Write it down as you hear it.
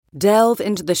Delve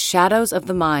into the shadows of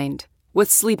the mind with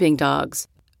Sleeping Dogs,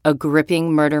 a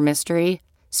gripping murder mystery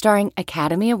starring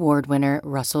Academy Award winner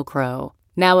Russell Crowe.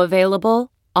 Now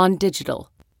available on digital.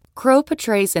 Crowe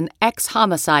portrays an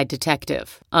ex-homicide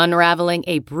detective unraveling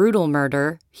a brutal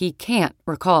murder he can't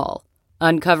recall.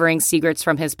 Uncovering secrets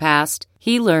from his past,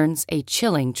 he learns a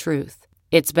chilling truth.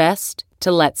 It's best to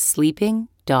let sleeping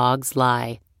dogs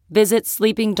lie. Visit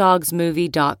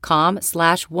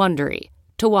sleepingdogsmovie.com/Wondery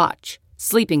to watch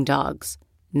Sleeping Dogs,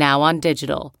 now on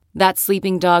digital. That's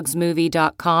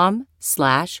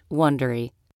sleepingdogsmovie.com/Wondery.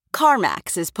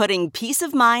 CarMax is putting peace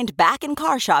of mind back in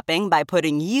car shopping by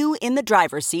putting you in the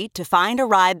driver's seat to find a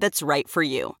ride that's right for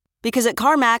you. Because at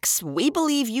CarMax, we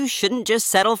believe you shouldn't just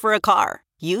settle for a car.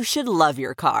 You should love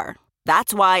your car.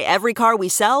 That's why every car we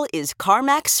sell is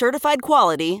CarMax certified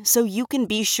quality, so you can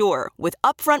be sure with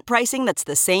upfront pricing that's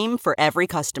the same for every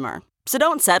customer. So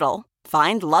don't settle.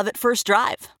 Find love at first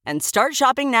drive and start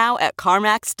shopping now at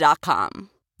CarMax.com.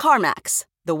 CarMax,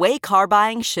 the way car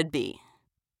buying should be.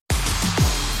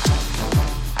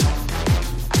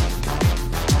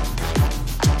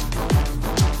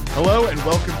 Hello and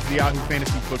welcome to the Yahoo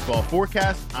Fantasy Football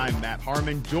Forecast. I'm Matt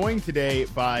Harmon, joined today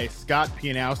by Scott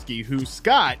Pianowski, who,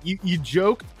 Scott, you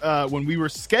joked when we were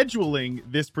scheduling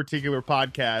this particular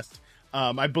podcast.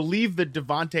 I believe the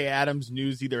Davante Adams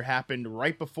news either happened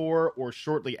right before or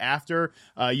shortly after.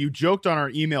 You joked on our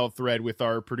email thread with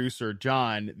our producer,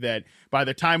 John, that by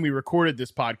the time we recorded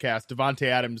this podcast, Davante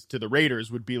Adams to the Raiders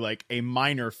would be like a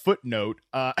minor footnote.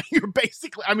 You're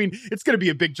basically, I mean, it's going to be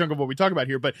a big chunk of what we talk about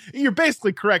here, but you're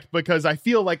basically correct because I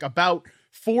feel like about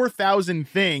 4,000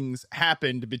 things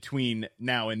happened between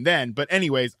now and then. But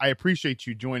anyways, I appreciate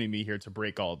you joining me here to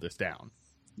break all of this down.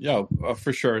 Yeah,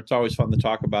 for sure. It's always fun to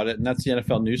talk about it. And that's the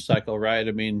NFL news cycle, right?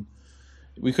 I mean,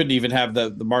 we couldn't even have the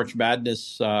March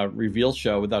Madness reveal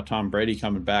show without Tom Brady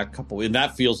coming back and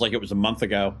that feels like it was a month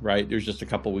ago, right? It was just a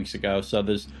couple weeks ago. So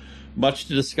there's much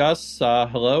to discuss.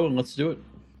 Hello, and let's do it.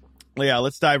 Yeah,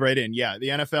 let's dive right in. Yeah, the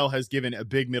NFL has given a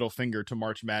big middle finger to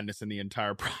March Madness in the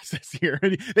entire process here.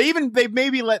 They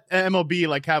maybe let MLB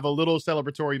like have a little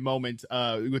celebratory moment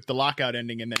with the lockout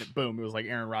ending, and then boom, it was like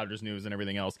Aaron Rodgers news and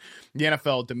everything else. The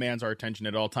NFL demands our attention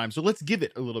at all times, so let's give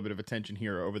it a little bit of attention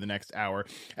here over the next hour.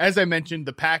 As I mentioned,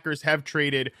 the Packers have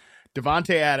traded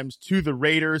Davante Adams to the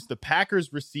Raiders. The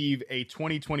Packers receive a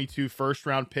 2022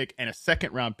 first-round pick and a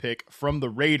second-round pick from the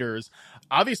Raiders.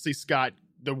 Obviously, Scott,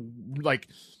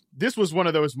 this was one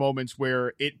of those moments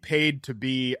where it paid to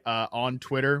be on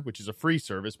Twitter, which is a free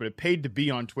service, but it paid to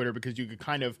be on Twitter because you could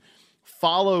kind of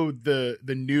follow the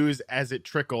news as it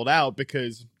trickled out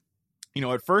because, you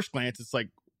know, at first glance, it's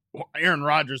like, Aaron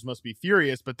Rodgers must be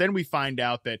furious, but then we find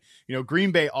out that, you know,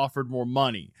 Green Bay offered more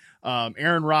money.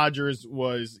 Aaron Rodgers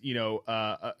was,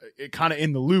 kind of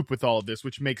in the loop with all of this,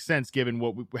 which makes sense given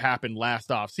what happened last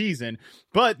offseason.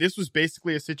 But this was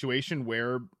basically a situation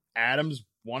where Adams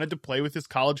wanted to play with his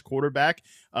college quarterback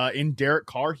in Derek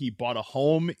Carr. He bought a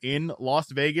home in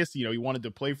Las Vegas. You know, he wanted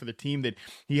to play for the team that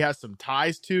he has some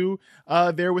ties to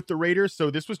there with the Raiders.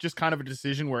 So this was just kind of a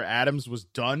decision where Adams was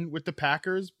done with the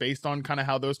Packers based on kind of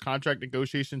how those contract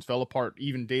negotiations fell apart,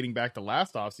 even dating back to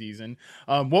last offseason.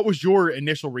 What was your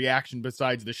initial reaction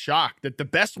besides the shock that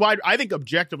I think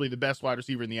objectively the best wide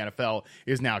receiver in the NFL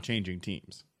is now changing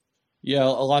teams? Yeah, a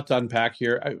lot to unpack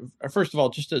here. First of all,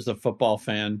 just as a football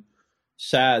fan,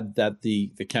 sad that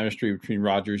the chemistry between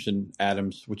Rodgers and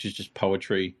Adams, which is just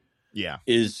poetry,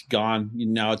 is gone.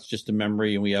 Now it's just a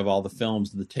memory, and we have all the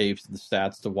films and the tapes and the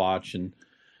stats to watch. And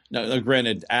now,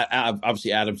 granted,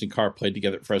 obviously Adams and Carr played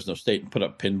together at Fresno State and put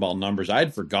up pinball numbers. I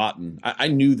had forgotten. I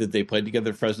knew that they played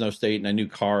together at Fresno State, and I knew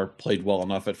Carr played well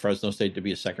enough at Fresno State to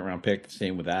be a second-round pick.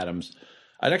 Same with Adams.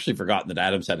 I'd actually forgotten that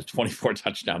Adams had a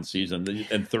 24-touchdown season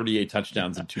and 38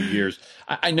 touchdowns in 2 years.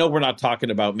 I know we're not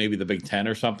talking about maybe the Big Ten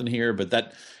or something here, but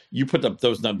that you put up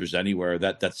those numbers anywhere,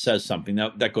 that says something. Now,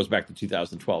 that goes back to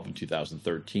 2012 and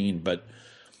 2013, but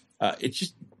it's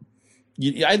just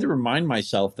I had to remind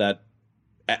myself that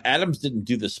Adams didn't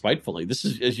do this spitefully. This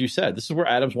is, as you said, this is where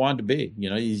Adams wanted to be.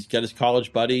 You know, he's got his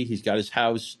college buddy, he's got his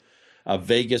house.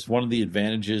 Vegas, one of the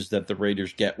advantages that the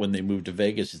Raiders get when they move to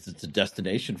Vegas is it's a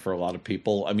destination for a lot of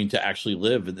people. I mean, to actually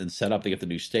live and then set up. They get the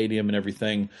new stadium and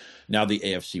everything. Now the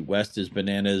AFC West is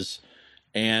bananas.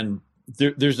 And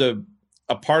there's a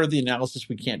part of the analysis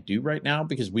we can't do right now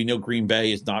because we know Green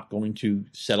Bay is not going to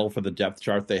settle for the depth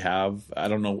chart they have. I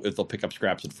don't know if they'll pick up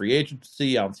scraps in free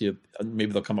agency. I don't see if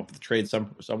maybe they'll come up with a trade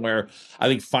somewhere. I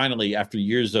think finally, after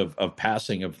years of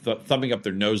passing, of thumbing up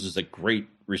their noses at great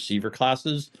receiver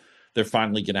classes, they're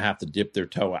finally going to have to dip their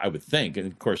toe, I would think. And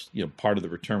of course, you know, part of the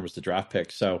return was the draft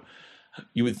pick. So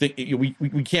you would think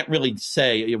we can't really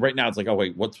say right now. It's like, oh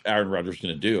wait, what's Aaron Rodgers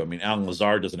going to do? I mean, Alan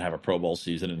Lazard doesn't have a Pro Bowl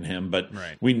season in him, but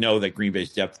we know that Green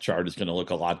Bay's depth chart is going to look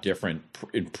a lot different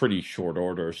in pretty short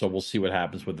order. So we'll see what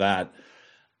happens with that.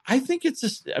 I think it's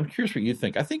just, I'm curious what you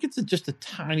think. I think it's just a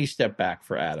tiny step back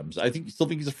for Adams. I still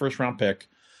think he's a first round pick.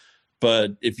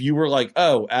 But if you were like,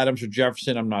 oh, Adams or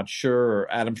Jefferson, I'm not sure,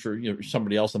 or Adams or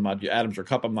somebody else, Adams or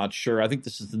Kupp, I'm not sure. I think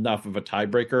this is enough of a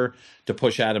tiebreaker to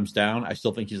push Adams down. I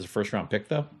still think he's a first round pick,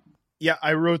 though. Yeah,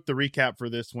 I wrote the recap for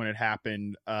this when it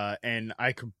happened, and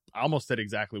I almost said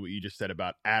exactly what you just said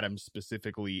about Adams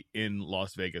specifically in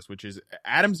Las Vegas, which is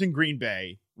Adams in Green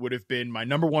Bay would have been my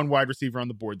number one wide receiver on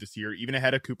the board this year, even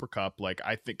ahead of Cooper Kupp. Like,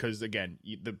 I think, because again,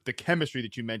 the chemistry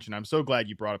that you mentioned, I'm so glad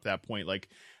you brought up that point. Like,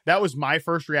 that was my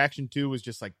first reaction too, was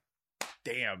just like,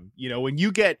 damn, when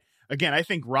you get, again, I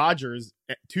think Rodgers,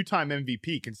 2-time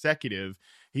MVP consecutive,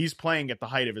 he's playing at the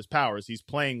height of his powers. He's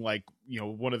playing like,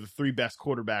 one of the 3 best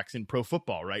quarterbacks in pro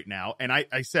football right now. And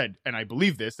I said, and I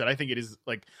believe this, that I think it is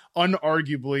like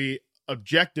unarguably,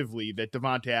 objectively, that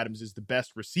Davante Adams is the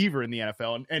best receiver in the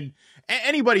NFL. And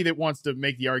anybody that wants to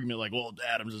make the argument like, well,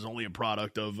 Adams is only a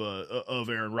product of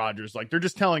Aaron Rodgers, like, they're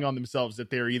just telling on themselves that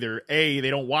they're either A, they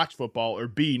don't watch football, or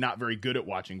B, not very good at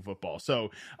watching football.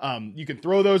 So you can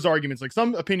throw those arguments, like,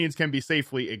 some opinions can be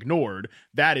safely ignored.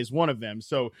 That is one of them.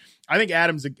 So I think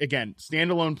Adams, again,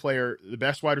 standalone player, the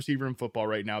best wide receiver in football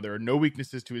right now. There are no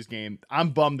weaknesses to his game. I'm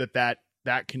bummed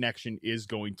that connection is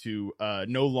going to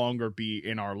no longer be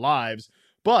in our lives.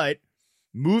 But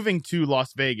moving to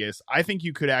Las Vegas, I think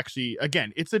you could actually,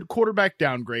 again, it's a quarterback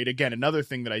downgrade. Again, another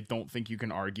thing that I don't think you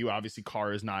can argue. Obviously,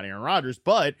 Carr is not Aaron Rodgers,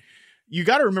 but you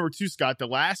got to remember too, Scott, the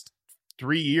last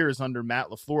 3 years under Matt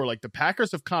LaFleur, like, the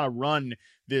Packers have kind of run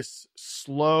this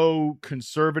slow,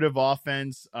 conservative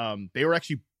offense. They were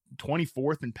actually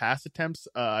 24th in pass attempts,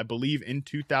 I believe, in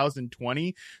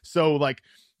 2020. So, like,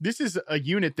 this is a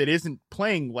unit that isn't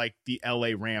playing like the LA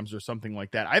Rams or something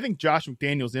like that. I think Josh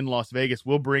McDaniels in Las Vegas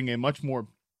will bring a much more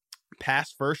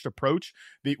pass-first approach.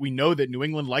 We know that New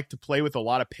England liked to play with a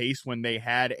lot of pace when they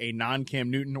had a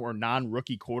non-Cam Newton or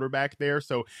non-rookie quarterback there.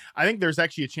 So I think there's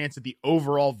actually a chance that the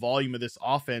overall volume of this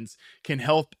offense can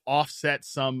help offset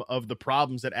some of the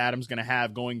problems that Adams going to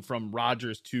have going from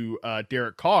Rodgers to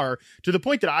Derek Carr, to the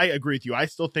point that I agree with you. I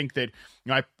still think that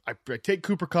I take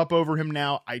Cooper Kupp over him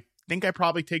now. I think I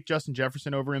probably take Justin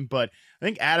Jefferson over him, but I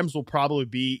think Adams will probably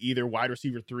be either wide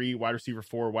receiver 3, wide receiver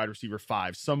 4, wide receiver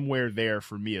 5, somewhere there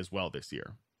for me as well this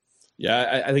year.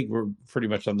 Yeah, I think we're pretty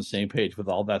much on the same page with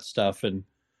all that stuff. And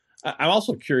I'm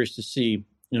also curious to see,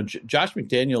 Josh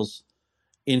McDaniels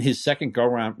in his second go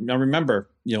around. Now, remember,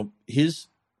 his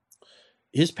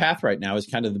path right now is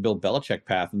kind of the Bill Belichick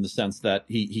path, in the sense that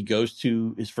he goes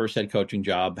to his first head coaching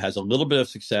job, has a little bit of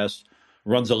success,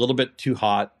 runs a little bit too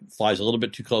hot, flies a little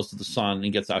bit too close to the sun,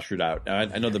 and gets ushered out. Now,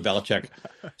 I know the Belichick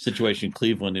situation in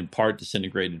Cleveland in part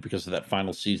disintegrated because of that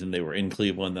final season. They were in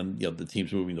Cleveland, and the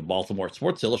team's moving to Baltimore.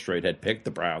 Sports Illustrated had picked the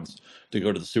Browns to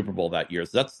go to the Super Bowl that year.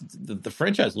 So that's the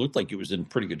franchise looked like it was in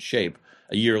pretty good shape.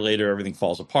 A year later, everything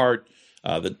falls apart.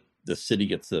 The city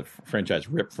gets the franchise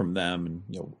ripped from them,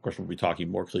 and of course, we'll be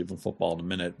talking more Cleveland football in a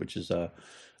minute, which is a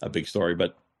big story,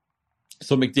 but.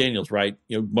 So McDaniels, right?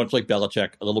 Much like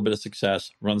Belichick, a little bit of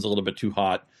success, runs a little bit too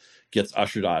hot, gets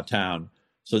ushered out of town.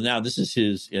 So now this is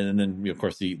his, and then of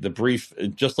course the brief,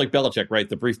 just like Belichick, right?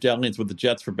 The brief dalliance with the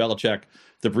Jets for Belichick,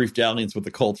 the brief dalliance with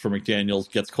the Colts for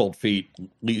McDaniels, gets cold feet,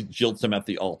 jilts him at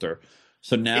the altar.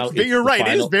 So now you're right.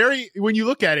 It is very, when you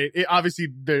look at it, obviously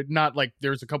they're not like,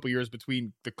 there's a couple years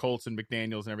between the Colts and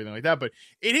McDaniels and everything like that, but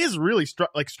it is really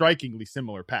strikingly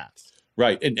similar paths.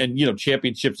 Right. And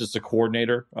championships as a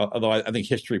coordinator, although I think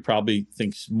history probably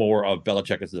thinks more of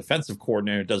Belichick as a defensive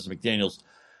coordinator, does McDaniels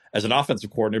as an offensive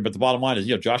coordinator. But the bottom line is,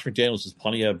 Josh McDaniels has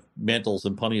plenty of mantles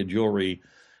and plenty of jewelry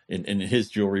in his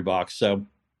jewelry box. So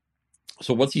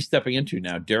what's he stepping into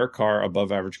now? Derek Carr,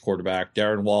 above average quarterback.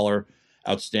 Darren Waller,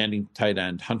 outstanding tight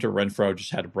end. Hunter Renfrow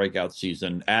just had a breakout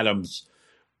season. Adams,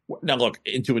 now look,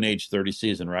 into an age 30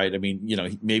 season, right? I mean,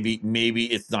 maybe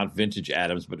it's not vintage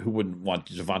Adams, but who wouldn't want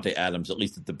Davante Adams, at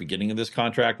least at the beginning of this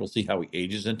contract? We'll see how he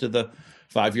ages into the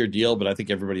 5-year deal, but I think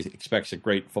everybody expects a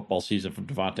great football season from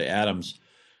Davante Adams.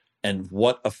 And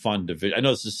what a fun division. I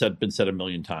know this has been said a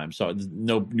million times, so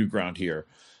no new ground here.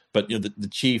 But the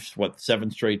Chiefs,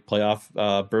 7 straight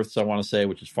playoff berths, I want to say,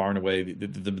 which is far and away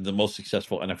the most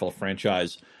successful NFL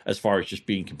franchise as far as just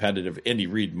being competitive. Andy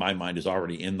Reid, in my mind, is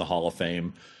already in the Hall of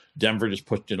Fame. Denver just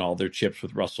pushed in all their chips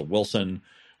with Russell Wilson.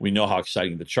 We know how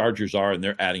exciting the Chargers are, and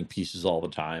they're adding pieces all the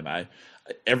time.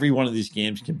 Every one of these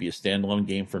games can be a standalone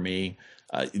game for me.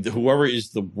 Whoever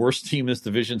is the worst team in this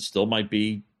division still might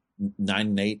be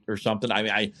 9-8 or something. I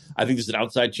mean, I think there's an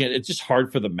outside chance. It's just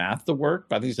hard for the math to work,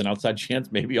 but I think there's an outside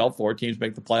chance maybe all 4 teams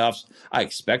make the playoffs. I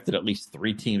expect that at least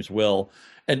 3 teams will.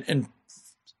 And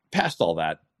past all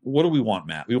that, what do we want,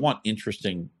 Matt? We want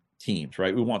interesting teams,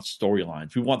 right? We want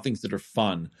storylines. We want things that are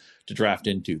fun to draft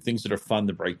into, things that are fun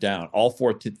to break down. All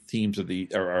 4 teams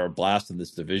are a blast in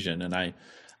this division, and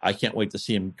I can't wait to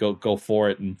see them go for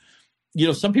it. And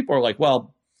some people are like,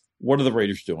 well, what are the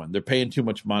Raiders doing? They're paying too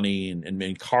much money,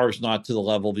 and Carr's not to the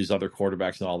level of these other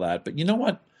quarterbacks and all that. But you know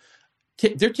what?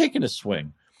 They're taking a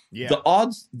swing. Yeah.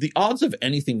 The odds of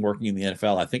anything working in the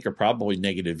NFL, I think, are probably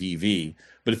negative EV.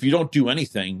 But if you don't do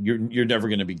anything, you're never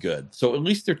going to be good. So at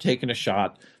least they're taking a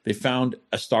shot. They found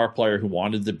a star player who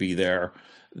wanted to be there.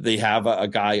 They have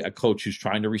a coach who's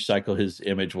trying to recycle his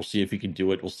image. We'll see if he can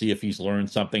do it. We'll see if he's learned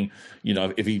something.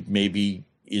 If he maybe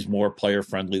is more player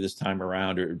friendly this time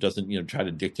around, or doesn't try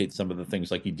to dictate some of the things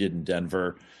like he did in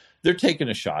Denver. They're taking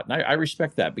a shot, and I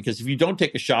respect that, because if you don't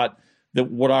take a shot, then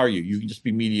what are you? You can just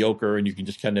be mediocre, and you can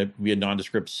just kind of be a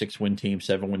nondescript 6-win team,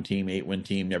 7-win team, 8-win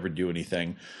team, never do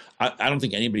anything. I don't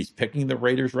think anybody's picking the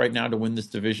Raiders right now to win this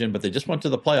division, but they just went to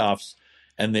the playoffs,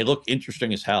 and they look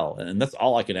interesting as hell. And that's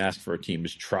all I can ask for a team,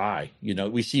 is try.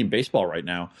 We see in baseball right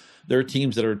now, there are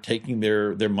teams that are taking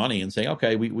their money and saying,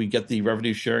 okay, we get the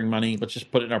revenue sharing money. Let's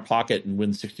just put it in our pocket and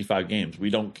win 65 games. We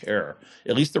don't care.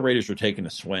 At least the Raiders are taking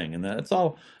a swing. And that's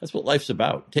all. That's what life's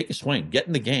about. Take a swing. Get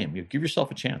in the game. Give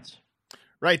yourself a chance.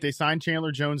 Right. They signed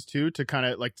Chandler Jones, too, to kind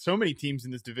of, like, so many teams in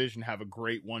this division have a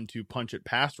great 1-2 punch at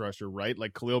pass rusher, right?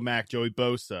 Like Khalil Mack, Joey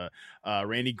Bosa,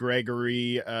 Randy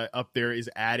Gregory up there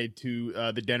is added to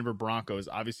the Denver Broncos.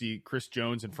 Obviously, Chris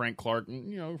Jones and Frank Clark,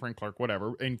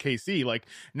 whatever, in KC. Like,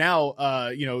 now,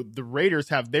 the Raiders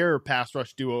have their pass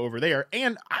rush duo over there.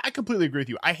 And I completely agree with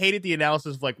you. I hated the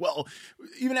analysis of, like, well,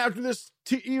 even after this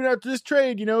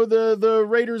trade, the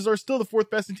Raiders are still the 4th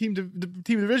best team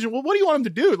division. Well, what do you want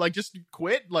them to do? Like, just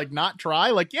quit? Like, not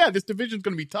try? Like, yeah, this division's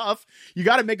going to be tough. You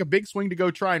got to make a big swing to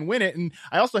go try and win it. And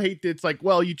I also hate that it's like,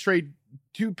 well, you trade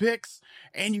 2 picks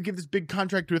and you give this big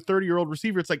contract to a 30-year-old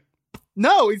receiver. It's like,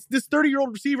 no, it's this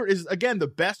 30-year-old receiver is, again, the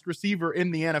best receiver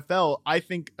in the NFL. I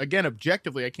think, again,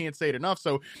 objectively, I can't say it enough.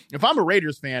 So if I'm a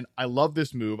Raiders fan, I love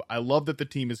this move. I love that the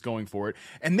team is going for it.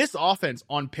 And this offense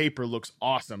on paper looks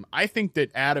awesome. I think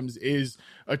that Adams is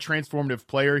a transformative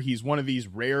player. He's one of these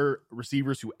rare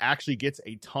receivers who actually gets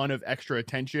a ton of extra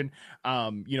attention.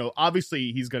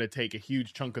 Obviously he's going to take a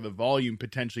huge chunk of the volume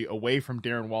potentially away from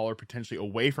Darren Waller, potentially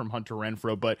away from Hunter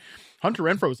Renfrow. But Hunter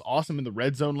Renfrow was awesome in the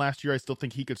red zone last year. I still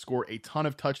think he could score a ton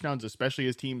of touchdowns, especially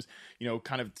as teams,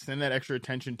 kind of send that extra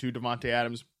attention to Davante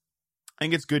Adams. I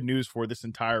think it's good news for this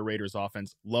entire Raiders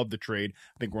offense. Love the trade.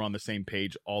 I think we're on the same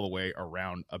page all the way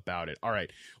around about it. All right,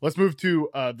 let's move to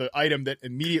the item that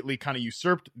immediately kind of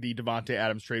usurped the Davante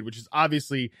Adams trade, which is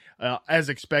obviously, as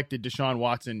expected, Deshaun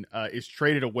Watson is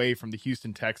traded away from the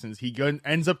Houston Texans. He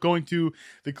ends up going to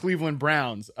the Cleveland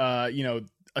Browns.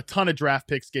 A ton of draft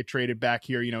picks get traded back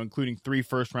here, including 3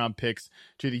 first-round picks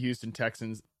to the Houston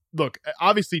Texans. Look,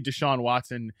 obviously Deshaun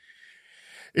Watson,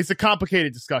 it's a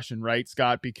complicated discussion, right,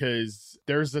 Scott? Because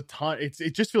there's a ton.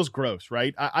 It just feels gross,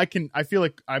 right? I feel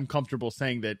like I'm comfortable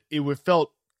saying that it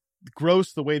felt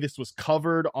gross the way this was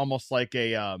covered, almost like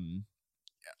a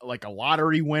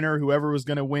lottery winner, whoever was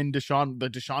going to win the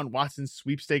Deshaun Watson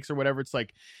sweepstakes or whatever. It's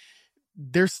like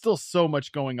there's still so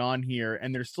much going on here,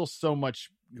 and there's still so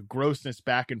much grossness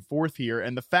back and forth here.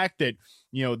 And the fact that,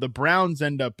 the Browns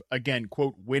end up, again,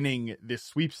 quote, winning this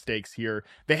sweepstakes here,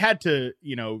 they had to,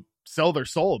 sell their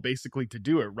soul basically to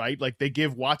do it, right? Like, they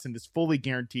give Watson this fully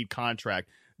guaranteed contract.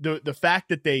 The fact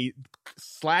that they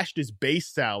slashed his base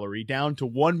salary down to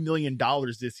 $1 million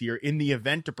this year in the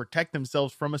event to protect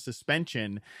themselves from a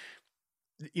suspension,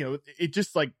 it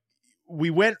just, like, we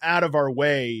went out of our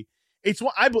way. It's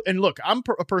what and look, I'm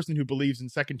a person who believes in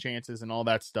second chances and all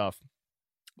that stuff.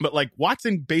 But, like,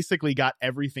 Watson basically got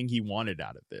everything he wanted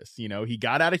out of this. He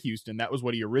got out of Houston. That was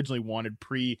what he originally wanted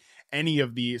pre any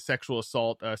of the sexual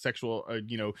assault,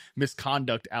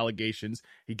 misconduct allegations.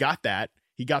 He got that.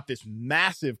 He got this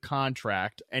massive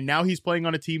contract. And now he's playing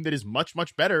on a team that is much,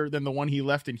 much better than the one he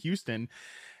left in Houston.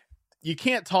 You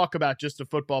can't talk about just the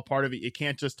football part of it. You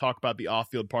can't just talk about the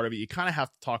off-field part of it. You kind of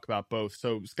have to talk about both.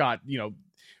 So, Scott,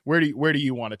 where do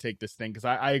you want to take this thing? Because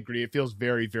I agree. It feels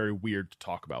very, very weird to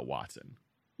talk about Watson.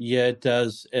 Yeah, it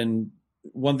does. And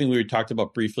one thing we talked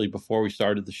about briefly before we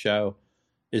started the show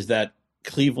is that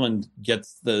Cleveland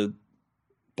gets the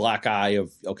black eye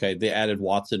of, okay, they added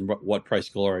Watson, what price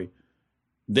glory?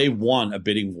 They won a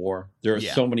bidding war. There are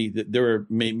so many, there were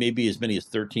maybe as many as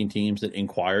 13 teams that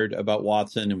inquired about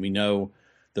Watson. And we know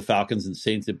the Falcons and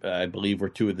Saints, I believe, were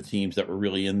two of the teams that were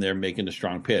really in there making a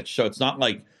strong pitch. So it's not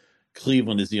like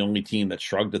Cleveland is the only team that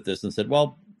shrugged at this and said,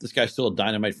 well, this guy's still a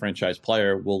dynamite franchise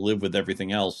player. We'll live with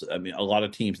everything else. I mean, a lot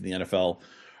of teams in the NFL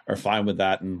are fine with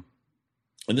that. And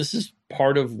this is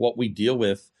part of what we deal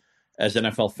with as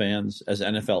NFL fans, as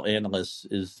NFL analysts,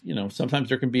 is, sometimes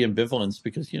there can be ambivalence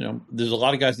because, there's a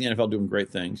lot of guys in the NFL doing great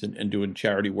things and doing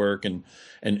charity work and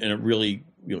really,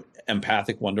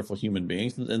 empathic, wonderful human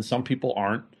beings. And some people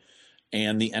aren't.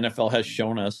 And the NFL has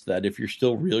shown us that if you're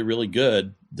still really, really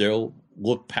good, they'll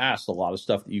look past a lot of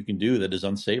stuff that you can do that is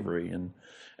unsavory. And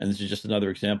this is just another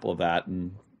example of that.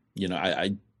 And,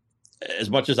 I as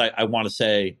much as I want to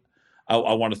say,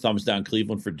 I want to thumbs down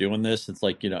Cleveland for doing this, it's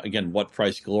like, again, what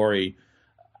price glory?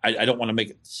 I don't want to make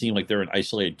it seem like they're an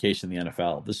isolated case in the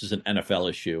NFL. This is an NFL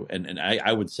issue. And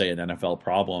I would say an NFL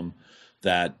problem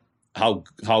that how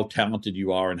talented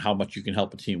you are and how much you can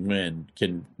help a team win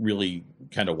can really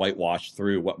kind of whitewash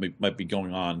through what might be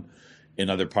going on in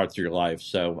other parts of your life.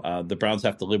 So the Browns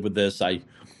have to live with this.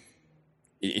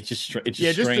 It's just strange.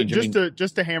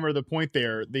 Just to hammer the point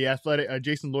there, the Athletic,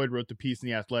 Jason Lloyd wrote the piece in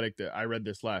the Athletic that I read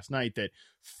this last night, that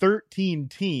 13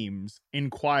 teams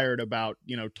inquired about,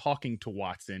 talking to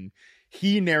Watson.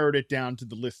 He narrowed it down to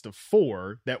the list of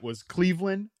 4. That was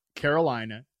Cleveland,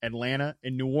 Carolina, Atlanta,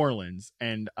 and New Orleans.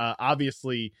 And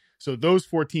obviously, so those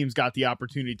 4 teams got the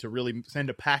opportunity to really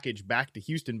send a package back to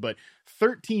Houston, but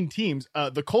 13 teams,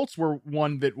 the Colts were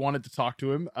one that wanted to talk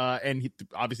to him. And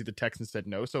obviously the Texans said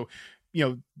no. So,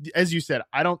 as you said,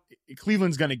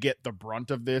 Cleveland's going to get the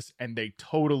brunt of this, and they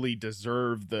totally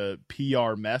deserve the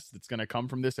PR mess that's going to come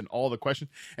from this and all the questions.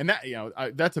 And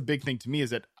that, that's a big thing to me,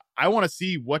 is that I want to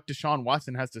see what Deshaun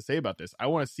Watson has to say about this. I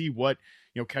want to see what,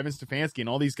 Kevin Stefanski and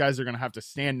all these guys are going to have to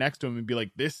stand next to him and be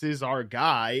like, this is our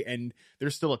guy. And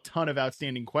there's still a ton of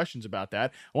outstanding questions about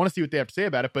that. I want to see what they have to say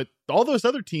about it. But all those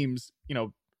other teams,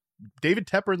 David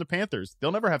Tepper and the Panthers,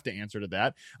 they'll never have to answer to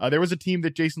that. There was a team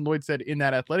that Jason Lloyd said in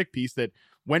that Athletic piece that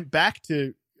went back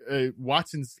to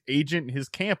Watson's agent and his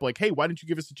camp, like, hey, why didn't you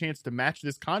give us a chance to match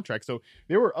this contract? So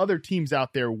there were other teams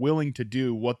out there willing to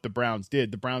do what the Browns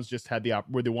did. The Browns just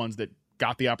were the ones that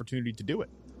got the opportunity to do it.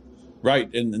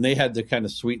 Right. And they had to kind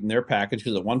of sweeten their package,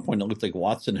 because at one point it looked like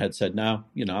Watson had said, no,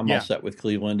 I'm all set with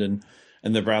Cleveland.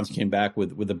 And the Browns came back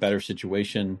with a better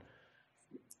situation.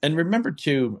 And remember,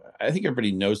 too, I think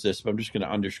everybody knows this, but I'm just going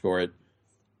to underscore it.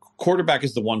 Quarterback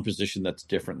is the one position that's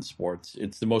different in sports.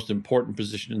 It's the most important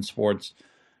position in sports.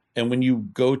 And when you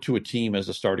go to a team as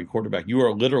a starting quarterback, you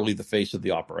are literally the face of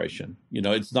the operation.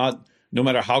 It's not, no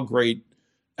matter how great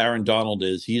Aaron Donald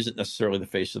is, he isn't necessarily the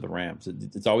face of the Rams.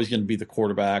 It's always going to be the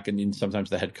quarterback and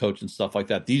sometimes the head coach and stuff like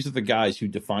that. These are the guys who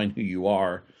define who you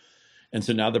are. And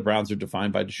so now the Browns are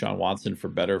defined by Deshaun Watson, for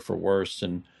better, for worse.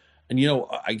 And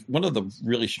one of the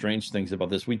really strange things about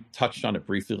this, we touched on it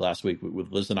briefly last week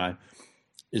with Liz and I,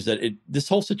 is that this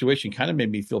whole situation kind of made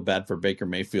me feel bad for Baker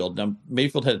Mayfield. Now,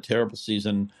 Mayfield had a terrible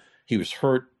season. He was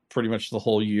hurt pretty much the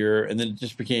whole year. And then it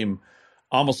just became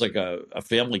almost like a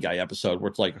Family Guy episode where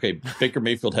it's like, okay, Baker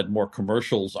Mayfield had more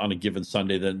commercials on a given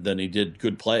Sunday than he did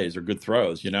good plays or good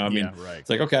throws. Right. It's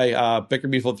like, okay, Baker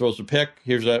Mayfield throws a pick.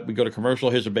 We go to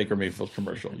commercial. Here's a Baker Mayfield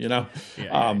commercial,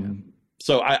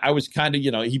 So I was kind of,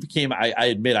 he became, I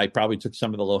admit, I probably took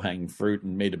some of the low-hanging fruit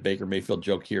and made a Baker Mayfield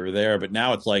joke here or there. But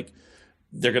now it's like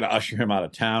they're going to usher him out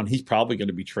of town. He's probably going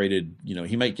to be traded.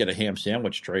 He might get a ham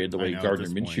sandwich trade the way Gardner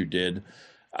Minshew did.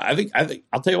 I think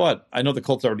I'll tell you what, I know the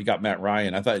Colts already got Matt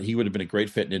Ryan. I thought he would have been a great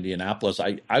fit in Indianapolis.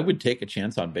 I would take a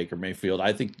chance on Baker Mayfield.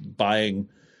 I think buying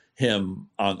him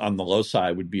on the low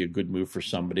side would be a good move for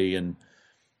somebody. And,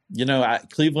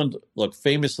 Cleveland, look,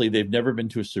 famously, they've never been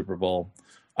to a Super Bowl.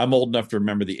 I'm old enough to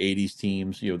remember the 80s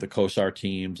teams, the Kosar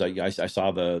teams. I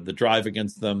saw the drive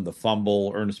against them, the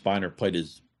fumble. Ernest Biner played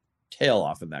his tail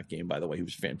off in that game, by the way. He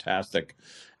was fantastic.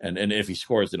 And if he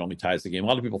scores, it only ties the game. A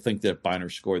lot of people think that if Biner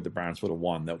scored, the Browns would have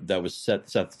won. That was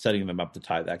setting them up to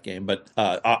tie that game. But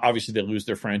obviously they lose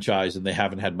their franchise, and they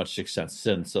haven't had much success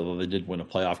since, although they did win a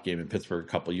playoff game in Pittsburgh a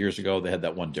couple of years ago. They had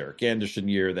that one Derek Anderson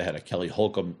year. They had a Kelly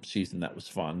Holcomb season that was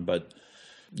fun. But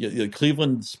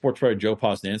Cleveland sports writer Joe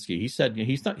Posnanski, he said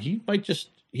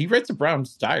he writes a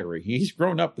Browns diary. He's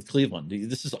grown up with Cleveland.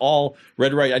 This is all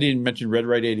Red Right. I didn't even mention Red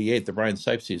Right 88, the Brian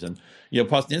Sipes season.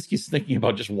 Posnanski's thinking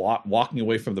about just walking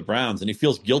away from the Browns, and he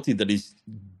feels guilty that he's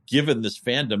given this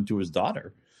fandom to his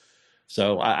daughter.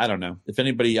 So I don't know. If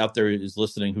anybody out there is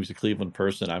listening who's a Cleveland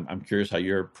person, I'm curious how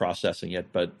you're processing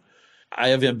it. But I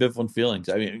have ambivalent feelings.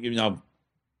 I mean,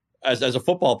 As a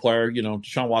football player,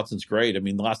 Deshaun Watson's great. I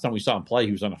mean, the last time we saw him play,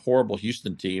 he was on a horrible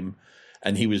Houston team,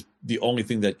 and he was the only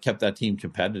thing that kept that team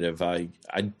competitive.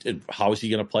 How is he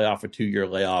going to play off a 2-year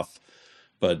layoff?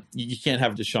 But you can't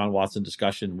have a Deshaun Watson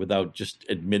discussion without just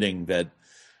admitting that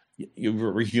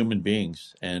we're human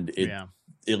beings, and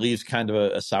it leaves kind of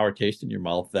a sour taste in your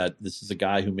mouth that this is a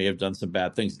guy who may have done some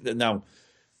bad things. Now,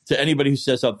 to anybody who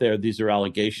says out there these are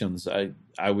allegations,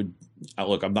 I would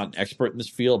look. I'm not an expert in this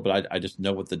field, but I just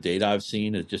know what the data I've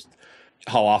seen is just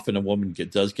how often a woman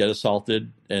does get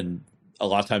assaulted, and a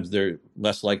lot of times they're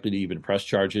less likely to even press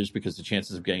charges because the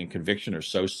chances of getting a conviction are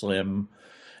so slim.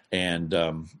 And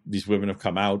these women have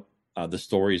come out. The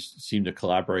stories seem to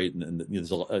collaborate, and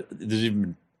there's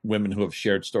even women who have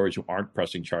shared stories who aren't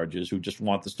pressing charges, who just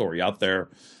want the story out there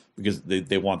because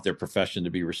they want their profession to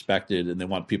be respected and they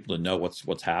want people to know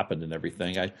what's happened and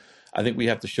everything. I think we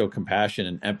have to show compassion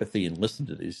and empathy and listen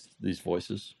to these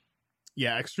voices.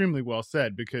 Yeah, extremely well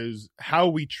said, because how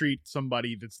we treat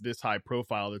somebody that's this high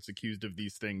profile that's accused of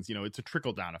these things, it's a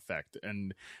trickle down effect.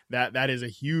 And that is a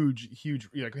huge,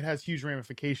 it has huge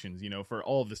ramifications, for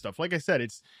all of this stuff. Like I said,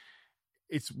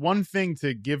 it's one thing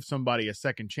to give somebody a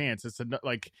second chance.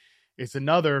 It's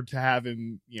another to have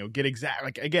him, get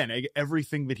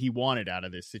everything that he wanted out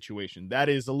of this situation. That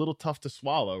is a little tough to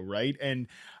swallow. Right. And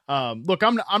look,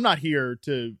 I'm not here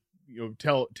to,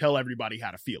 tell everybody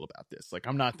how to feel about this. Like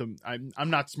I'm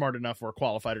not smart enough or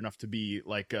qualified enough to be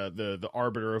like the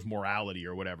arbiter of morality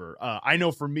or whatever. I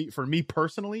know for me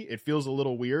personally, it feels a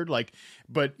little weird.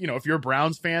 But if you're a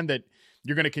Browns fan that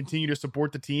you're going to continue to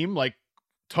support the team,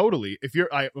 totally. If you're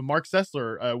Mark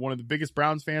Sessler, one of the biggest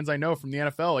Browns fans I know from the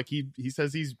NFL, he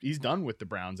says he's done with the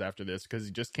Browns after this because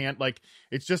he just can't,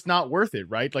 it's just not worth it,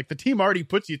 right? The team already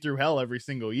puts you through hell every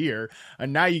single year,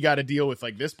 and now you got to deal with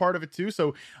this part of it too.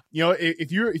 So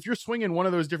if you're swinging one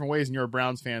of those different ways and you're a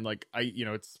Browns fan,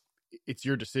 it's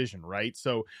your decision, right?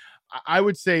 So I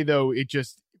would say though it's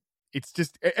just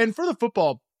and for the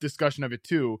football discussion of it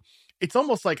too, it's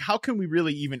almost how can we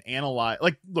really even analyze?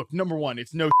 Look, number one,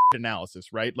 it's no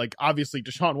analysis, right? Obviously,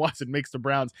 Deshaun Watson makes the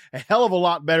Browns a hell of a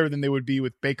lot better than they would be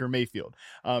with Baker Mayfield.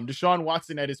 Deshaun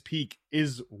Watson at his peak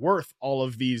is worth all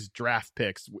of these draft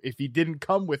picks if he didn't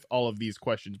come with all of these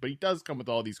questions, but he does come with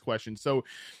all these questions. So,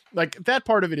 that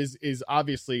part of it is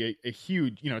obviously a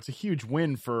huge, it's a huge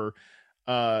win for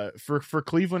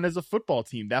Cleveland as a football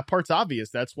team. That part's obvious.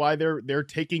 That's why they're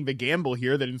taking the gamble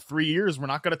here that in 3 years we're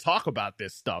not going to talk about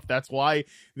this stuff. That's why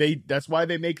they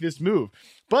make this move.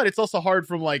 But it's also hard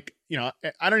from I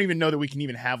don't even know that we can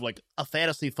even have a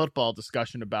fantasy football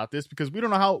discussion about this because we don't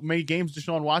know how many games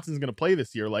Deshaun Watson's going to play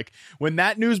this year. When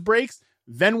that news breaks,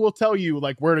 then we'll tell you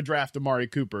where to draft Amari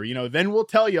Cooper. Then we'll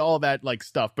tell you all that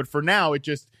stuff. But for now,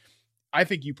 I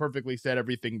think you perfectly said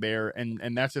everything there,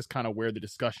 and that's just kind of where the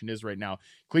discussion is right now.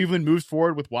 Cleveland moves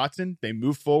forward with Watson. They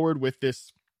move forward with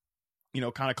this,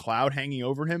 kind of cloud hanging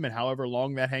over him, and however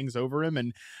long that hangs over him.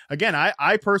 And again,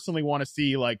 I personally want to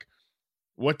see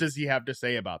what does he have to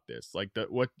say about this?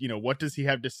 What does he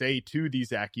have to say to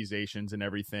these accusations and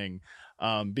everything?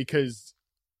 Because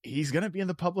he's going to be in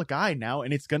the public eye now,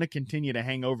 and it's going to continue to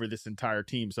hang over this entire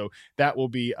team. So that will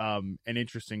be an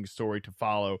interesting story to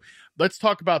follow. Let's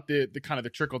talk about the kind of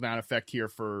the trickle down effect here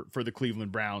for the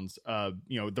Cleveland Browns,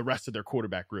 the rest of their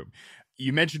quarterback room.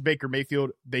 You mentioned Baker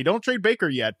Mayfield. They don't trade Baker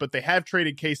yet, but they have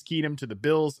traded Case Keenum to the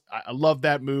Bills. I love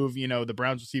that move. The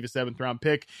Browns receive a 7th round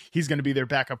pick. He's going to be their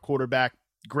backup quarterback.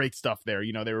 Great stuff there.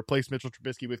 They replaced Mitchell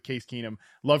Trubisky with Case Keenum.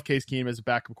 Love Case Keenum as a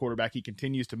backup quarterback. He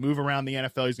continues to move around the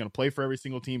NFL. He's going to play for every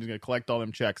single team. He's going to collect all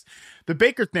them checks. The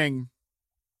Baker thing,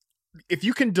 if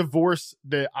you can divorce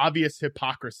the obvious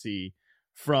hypocrisy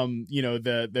from,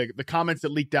 the comments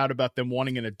that leaked out about them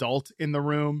wanting an adult in the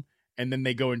room, and then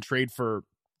they go and trade for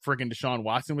friggin' Deshaun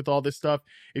Watson with all this stuff.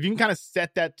 If you can kind of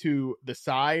set that to the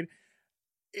side,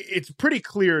 it's pretty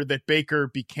clear that Baker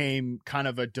became kind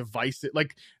of a divisive,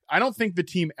 I don't think the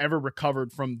team ever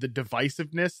recovered from the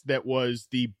divisiveness that was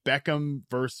the Beckham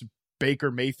versus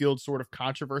Baker Mayfield sort of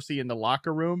controversy in the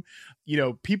locker room.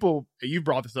 People, you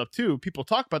brought this up too, people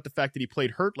talk about the fact that he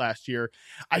played hurt last year.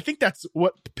 I think that's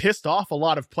what pissed off a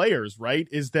lot of players, right?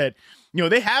 Is that,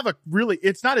 they have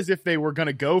it's not as if they were going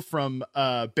to go from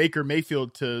Baker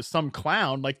Mayfield to some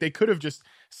clown. They could have just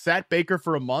sat Baker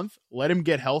for a month, let him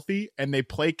get healthy, and they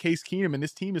play Case Keenum, and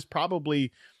this team is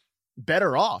probably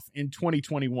better off in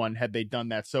 2021 had they done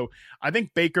that. So I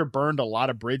think Baker burned a lot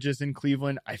of bridges in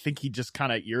Cleveland. I think he just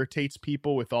kind of irritates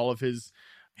people with all of his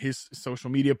social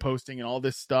media posting and all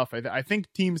this stuff. I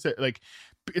think teams that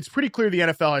it's pretty clear the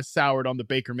NFL has soured on the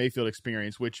Baker Mayfield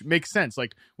experience, which makes sense.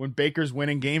 When Baker's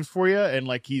winning games for you and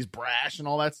he's brash and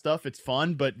all that stuff, it's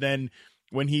fun. But then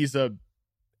when he's a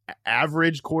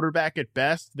average quarterback at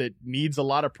best that needs a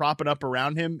lot of propping up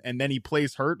around him, and then he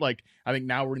plays hurt, I think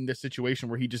now we're in this situation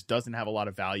where he just doesn't have a lot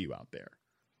of value out there.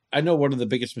 I know one of the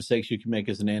biggest mistakes you can make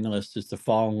as an analyst is to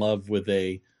fall in love with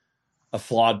a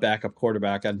flawed backup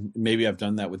quarterback. And maybe I've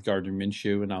done that with Gardner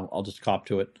Minshew, and I'll just cop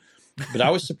to it. But I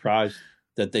was surprised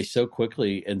that they so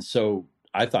quickly and so,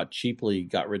 I thought, cheaply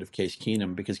got rid of Case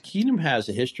Keenum, because Keenum has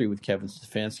a history with Kevin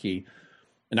Stefanski.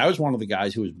 And I was one of the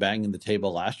guys who was banging the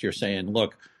table last year saying,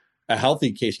 look, a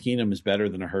healthy Case Keenum is better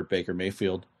than a hurt Baker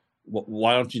Mayfield.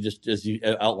 Why don't you just, as you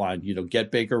outlined,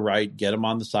 get Baker right, get him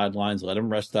on the sidelines, let him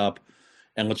rest up,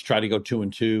 and let's try to go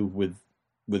 2-2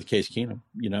 with Case Keenum.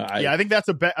 I think that's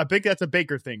that's a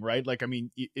Baker thing, right? Like, I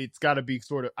mean, it's got to be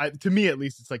sort of, to me at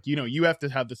least, it's like, you have to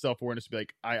have the self-awareness to be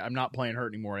like, I'm not playing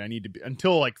hurt anymore. I need to be,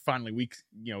 until like finally weeks,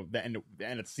 the end of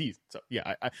the season. So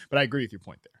yeah, but I agree with your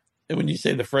point there. And when you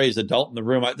say the phrase adult in the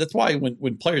room, that's why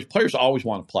when players always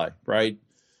want to play, right?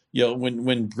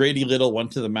 When Grady Little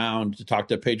went to the mound to talk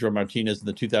to Pedro Martinez in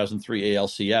the 2003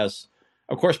 ALCS,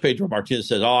 of course, Pedro Martinez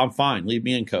says, "Oh, I'm fine. Leave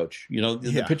me in, coach."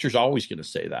 The pitcher's always going to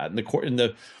say that. And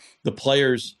the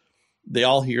players, they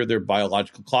all hear their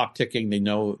biological clock ticking. They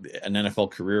know an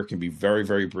NFL career can be very,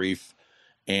 very brief.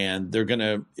 And they're going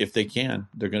to, if they can,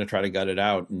 they're going to try to gut it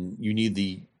out. And you need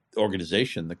the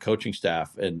organization, the coaching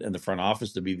staff, and the front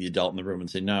office to be the adult in the room and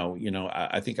say, no,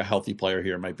 I think a healthy player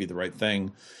here might be the right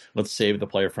thing. Let's save the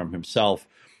player from himself.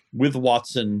 With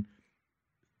Watson,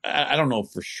 I don't know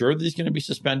for sure that he's going to be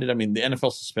suspended. I mean, the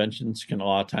NFL suspensions can a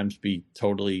lot of times be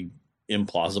totally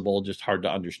implausible, just hard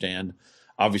to understand.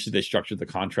 Obviously, they structured the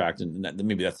contract, and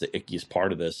maybe that's the ickiest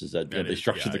part of this, is that they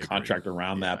structured the contract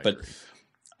around that. But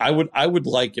I would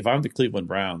like, if I'm the Cleveland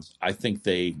Browns, I think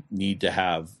they need to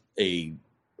have a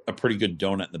pretty good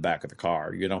donut in the back of the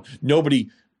car.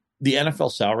 The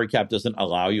NFL salary cap doesn't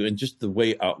allow you, and just the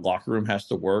way a locker room has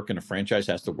to work and a franchise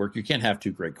has to work, you can't have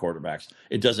two great quarterbacks.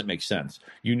 It doesn't make sense.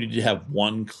 You need to have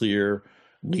one clear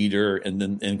leader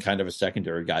and kind of a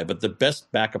secondary guy. But the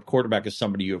best backup quarterback is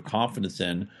somebody you have confidence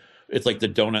in. It's like the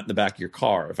donut in the back of your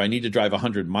car. If I need to drive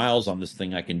 100 miles on this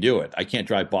thing, I can do it. I can't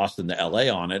drive Boston to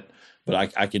LA on it,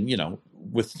 but I can,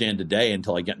 withstand a day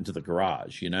until I get into the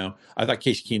garage. I thought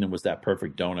Case Keenum was that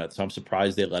perfect donut. So I'm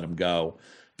surprised they let him go,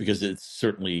 because it's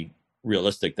certainly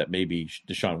realistic that maybe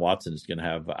Deshaun Watson is going to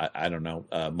have, I don't know,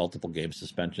 multiple game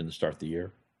suspension to start the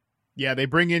year. Yeah, they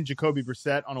bring in Jacoby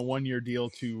Brissett on a 1-year deal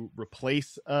to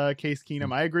replace Case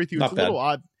Keenum. I agree with you. It's a little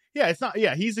odd. Yeah, it's not.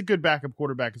 Yeah, he's a good backup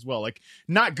quarterback as well. Like,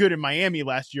 not good in Miami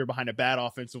last year behind a bad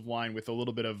offensive line with a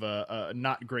little bit of a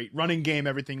not great running game,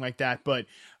 everything like that. But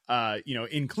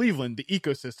in Cleveland, the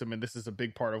ecosystem, and this is a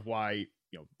big part of why,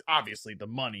 obviously the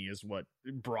money is what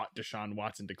brought Deshaun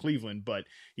Watson to Cleveland. But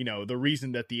the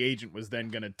reason that the agent was then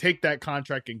going to take that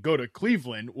contract and go to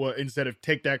Cleveland, instead of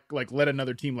take that, like, let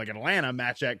another team like Atlanta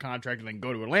match that contract and then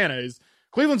go to Atlanta, is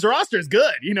Cleveland's roster is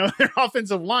good. Their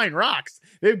offensive line rocks.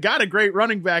 They've got a great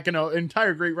running back and an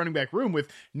entire great running back room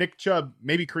with Nick Chubb.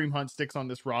 Maybe Kareem Hunt sticks on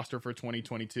this roster for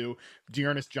 2022.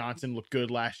 Dearness Johnson looked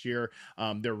good last year.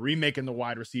 They're remaking the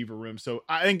wide receiver room. So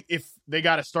I think if they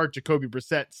got to start Jacoby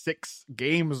Brissett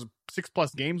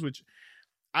 6+ games, which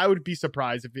I would be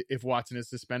surprised if Watson is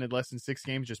suspended less than 6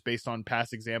 games, just based on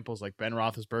past examples like Ben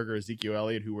Roethlisberger, Ezekiel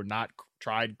Elliott, who were not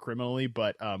tried criminally,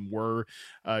 but were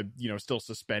still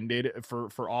suspended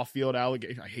for off-field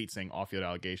allegations. I hate saying off-field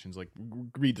allegations. Like,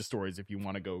 read the stories if you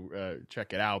want to go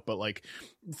check it out. But like,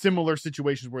 similar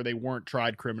situations where they weren't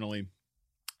tried criminally,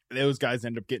 those guys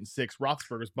end up getting 6.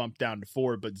 Roethlisberger's bumped down to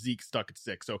 4, but Zeke stuck at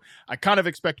 6. So I kind of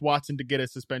expect Watson to get a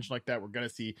suspension like that. We're going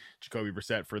to see Jacoby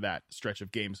Brissett for that stretch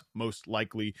of games, most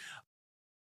likely.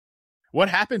 What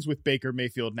happens with Baker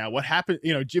Mayfield now? What happened?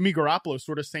 Jimmy Garoppolo,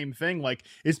 sort of same thing. Like,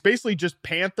 it's basically just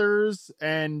Panthers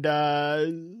and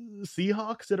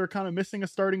Seahawks that are kind of missing a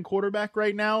starting quarterback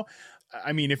right now.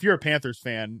 I mean, if you're a Panthers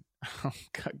fan,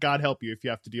 God help you if you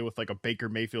have to deal with like a Baker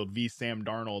Mayfield v. Sam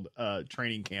Darnold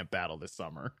training camp battle this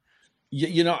summer.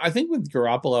 I think with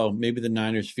Garoppolo, maybe the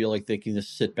Niners feel like they can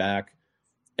just sit back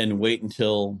and wait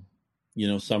until,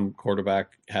 some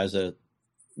quarterback has a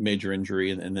major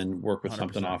injury and then work with 100%.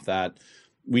 Something off that.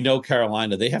 We know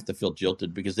Carolina, they have to feel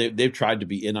jilted because they've tried to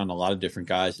be in on a lot of different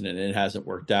guys and it hasn't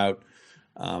worked out.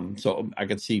 So I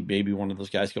could see maybe one of those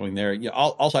guys going there.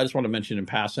 Also, I just want to mention in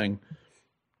passing,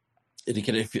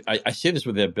 I say this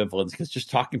with ambivalence because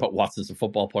just talking about Watson as a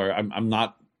football player, I'm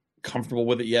not comfortable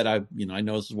with it yet. I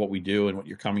know this is what we do and what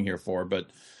you're coming here for, but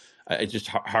it's just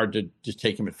hard to just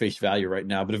take him at face value right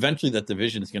now. But eventually that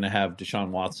division is going to have Deshaun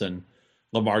Watson,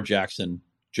 Lamar Jackson,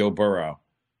 Joe Burrow,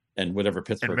 and whatever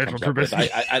Pittsburgh comes up with.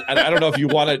 I don't know if you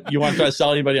want to try to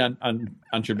sell anybody on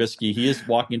Trubisky. He is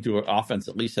walking into an offense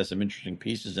that at least has some interesting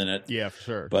pieces in it. Yeah, for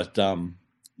sure. But so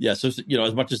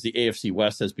as much as the AFC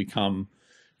West has become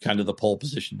kind of the pole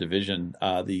position division.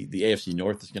 The AFC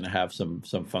North is going to have some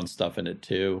fun stuff in it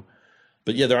too.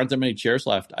 But yeah, there aren't that many chairs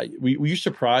left. Were you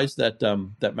surprised that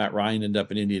Matt Ryan ended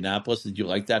up in Indianapolis? Did you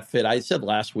like that fit? I said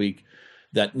last week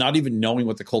that not even knowing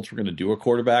what the Colts were going to do at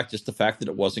quarterback, just the fact that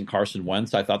it wasn't Carson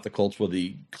Wentz, I thought the Colts were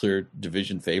the clear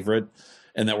division favorite.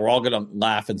 And that we're all going to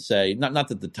laugh and say, not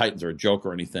that the Titans are a joke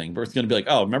or anything, but it's going to be like,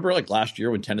 oh, remember like last year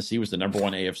when Tennessee was the number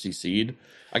 1 AFC seed?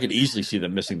 I could easily see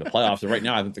them missing the playoffs. And right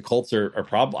now, I think the Colts are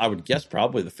probably, I would guess,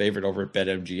 probably the favorite over at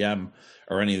BetMGM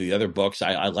or any of the other books.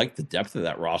 I like the depth of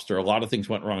that roster. A lot of things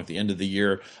went wrong at the end of the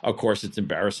year. Of course, it's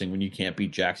embarrassing when you can't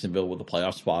beat Jacksonville with a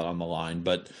playoff spot on the line,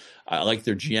 but I like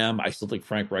their GM. I still think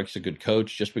Frank Reich's a good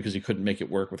coach. Just because he couldn't make it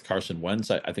work with Carson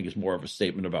Wentz, I think is more of a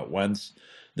statement about Wentz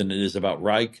than it is about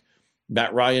Reich.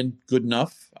 Matt Ryan, good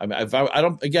enough. I mean, I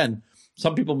don't. Again,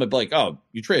 some people might be like, "Oh,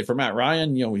 you trade for Matt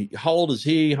Ryan? You know, how old is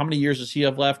he? How many years does he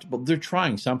have left?" But they're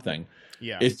trying something.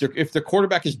 Yeah. If their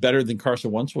quarterback is better than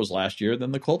Carson Wentz was last year,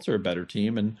 then the Colts are a better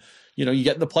team. And you know, you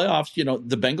get in the playoffs. You know,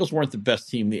 the Bengals weren't the best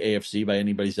team in the AFC by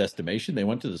anybody's estimation. They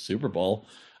went to the Super Bowl.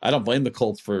 I don't blame the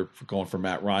Colts for going for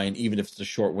Matt Ryan, even if it's a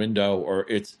short window or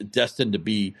it's destined to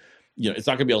be. You know, it's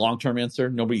not going to be a long-term answer.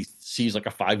 Nobody sees like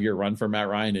a 5-year run for Matt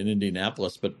Ryan in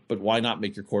Indianapolis, but why not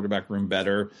make your quarterback room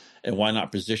better, and why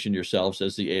not position yourselves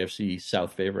as the AFC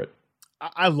South favorite?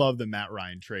 I love the Matt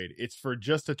Ryan trade. It's for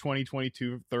just a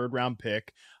 2022 third-round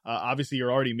pick. Obviously,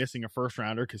 you're already missing a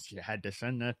first-rounder because you had to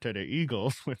send that to the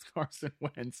Eagles with Carson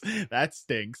Wentz. That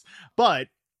stinks. But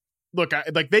look,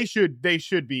 they should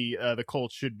be the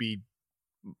Colts should be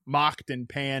mocked and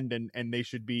panned, and they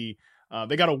should be.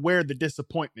 They got to wear the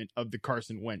disappointment of the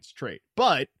Carson Wentz trade.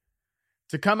 But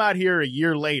to come out here a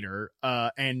year later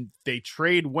and they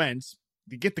trade Wentz,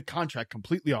 they get the contract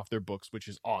completely off their books, which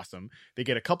is awesome. They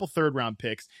get a couple third-round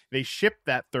picks. They ship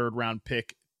that third-round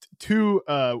pick to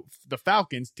the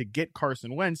Falcons to get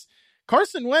Carson Wentz.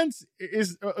 Carson Wentz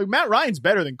is Matt Ryan's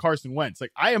better than Carson Wentz.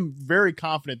 Like, I am very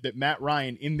confident that Matt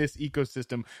Ryan in this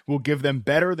ecosystem will give them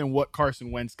better than what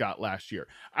Carson Wentz got last year.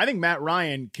 I think Matt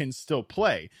Ryan can still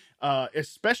play,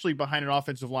 especially behind an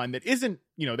offensive line that isn't,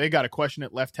 you know, they got a question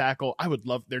at left tackle.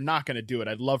 They're not going to do it.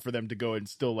 I'd love for them to go and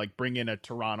still like bring in a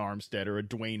Teron Armstead or a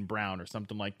Dwayne Brown or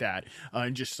something like that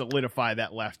and just solidify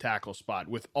that left tackle spot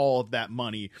with all of that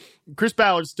money. Chris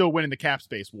Ballard's still winning the cap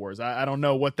space wars. I don't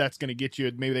know what that's going to get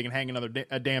you. Maybe they can hang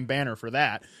a damn banner for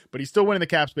that, but he's still winning the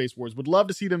cap space wars. Would love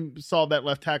to see them solve that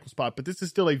left tackle spot, but this is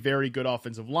still a very good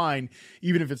offensive line,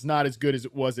 even if it's not as good as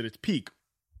it was at its peak.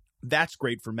 That's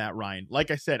great for Matt Ryan. Like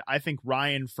I said, I think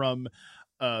Ryan from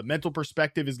mental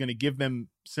perspective is going to give them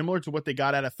similar to what they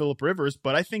got out of Phillip Rivers.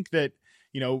 But I think that,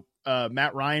 you know,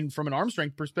 Matt Ryan from an arm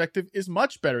strength perspective is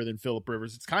much better than Phillip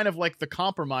Rivers. It's kind of like the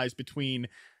compromise between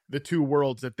the two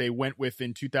worlds that they went with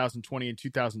in 2020 and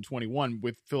 2021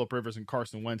 with Phillip Rivers and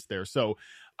Carson Wentz there. So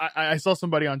I saw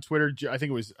somebody on Twitter, I think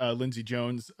it was Lindsey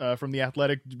Jones from The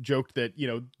Athletic, joked that, you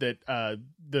know, that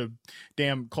the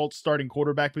damn Colts starting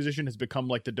quarterback position has become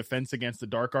like the defense against the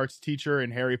dark arts teacher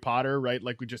in Harry Potter, right?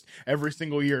 Like we just every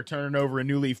single year turning over a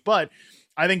new leaf. But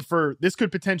I think this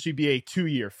could potentially be a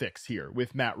 2-year fix here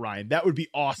with Matt Ryan. That would be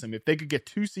awesome if they could get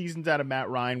 2 seasons out of Matt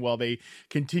Ryan while they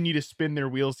continue to spin their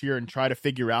wheels here and try to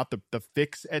figure out the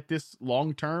fix at this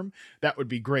long term. That would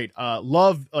be great.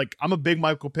 I'm a big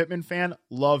Michael Pittman fan.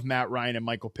 Love Matt Ryan and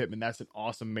Michael Pittman. That's an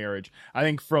awesome marriage. I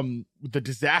think from the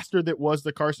disaster that was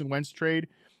the Carson Wentz trade,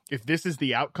 if this is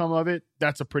the outcome of it,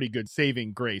 that's a pretty good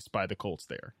saving grace by the Colts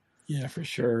there. Yeah, for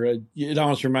sure. It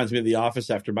almost reminds me of The Office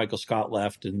after Michael Scott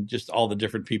left and just all the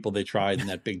different people they tried in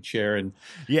that big chair. And,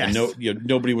 yes. And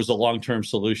nobody was a long-term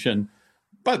solution.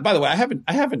 But by the way, I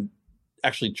haven't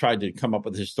actually tried to come up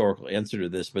with a historical answer to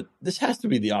this, but this has to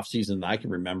be the offseason that I can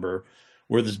remember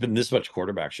where there's been this much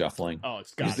quarterback shuffling. Oh,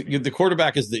 it's got to be. The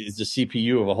quarterback is the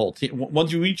CPU of a whole team.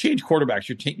 Once you change quarterbacks,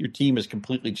 your team has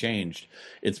completely changed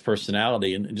its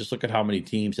personality. And just look at how many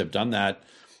teams have done that.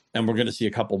 And we're going to see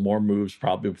a couple more moves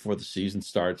probably before the season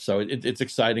starts. So it's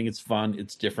exciting. It's fun.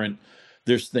 It's different.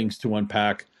 There's things to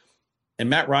unpack. And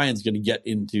Matt Ryan's going to get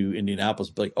into Indianapolis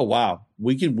and be like, oh, wow,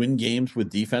 we can win games with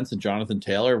defense and Jonathan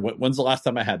Taylor. When's the last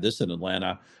time I had this in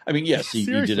Atlanta? I mean, yes, he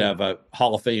did have a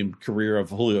Hall of Fame career of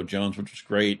Julio Jones, which was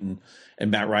great. And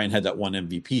Matt Ryan had that one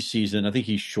MVP season. I think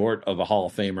he's short of a Hall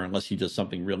of Famer unless he does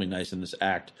something really nice in this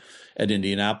act at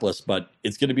Indianapolis. But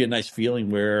it's going to be a nice feeling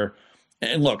where –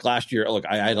 and look, last year,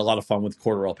 I had a lot of fun with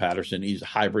Cordarrelle Patterson. He's a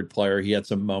hybrid player. He had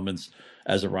some moments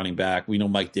as a running back. We know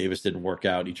Mike Davis didn't work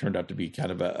out. He turned out to be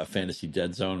kind of a fantasy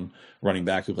dead zone running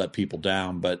back who let people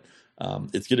down. But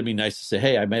it's going to be nice to say,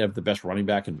 hey, I might have the best running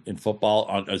back in football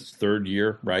on his third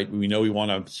year, right? We know we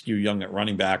want to skew young at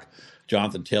running back.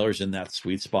 Jonathan Taylor's in that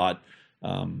sweet spot.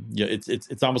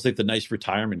 It's almost like the nice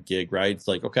retirement gig, right? It's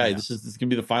like, okay, this is gonna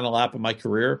be the final lap of my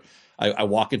career. I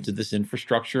walk into this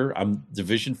infrastructure. I'm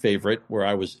division favorite, where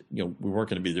I was, we weren't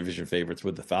going to be division favorites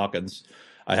with the Falcons.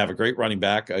 I have a great running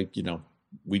back.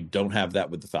 We don't have that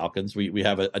with the Falcons. We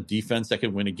have a defense that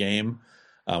can win a game.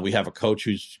 We have a coach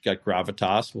who's got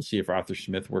gravitas. We'll see if Arthur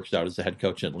Smith works out as the head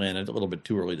coach in Atlanta. It's a little bit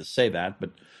too early to say that,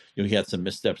 but he had some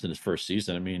missteps in his first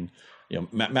season. I mean,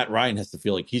 Matt Ryan has to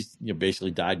feel like he's basically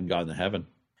died and gone to heaven.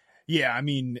 Yeah, I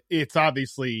mean, it's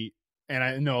obviously, and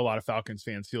I know a lot of Falcons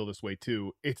fans feel this way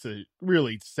too, it's a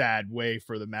really sad way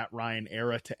for the Matt Ryan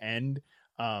era to end.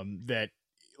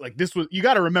 This was, you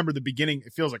got to remember the beginning,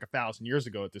 it feels like 1,000 years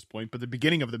ago at this point, but the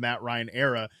beginning of the Matt Ryan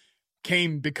era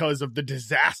came because of the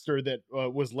disaster that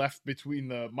was left between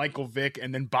the Michael Vick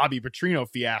and then Bobby Petrino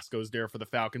fiascos there for the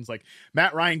Falcons. Like,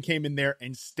 Matt Ryan came in there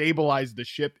and stabilized the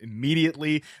ship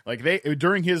immediately. Like,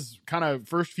 during his kind of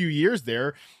first few years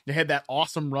there, they had that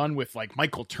awesome run with like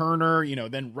Michael Turner,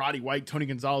 then Roddy White, Tony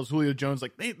Gonzalez, Julio Jones.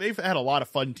 Like, they've had a lot of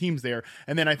fun teams there.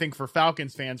 And then I think for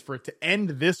Falcons fans, for it to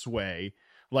end this way,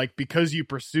 like, because you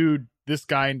pursued this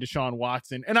guy and Deshaun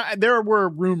Watson. And there were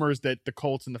rumors that the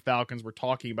Colts and the Falcons were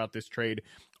talking about this trade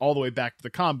all the way back to the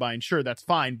combine. Sure, that's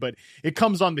fine. But it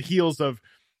comes on the heels of,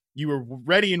 you were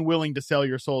ready and willing to sell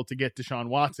your soul to get Deshaun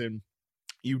Watson.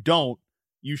 You don't.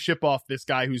 You ship off this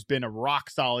guy who's been a rock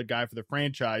solid guy for the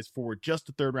franchise for just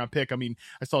a 3rd round pick. I mean,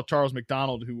 I saw Charles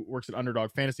McDonald, who works at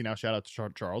Underdog Fantasy now. Shout out to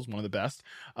Charles, one of the best.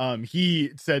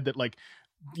 He said that,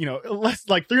 less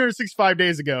like 365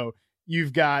 days ago,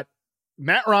 you've got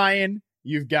Matt Ryan,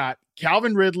 you've got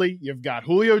Calvin Ridley, you've got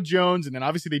Julio Jones, and then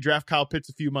obviously they draft Kyle Pitts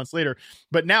a few months later.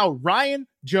 But now Ryan,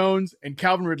 Jones, and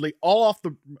Calvin Ridley all off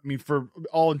for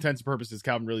all intents and purposes,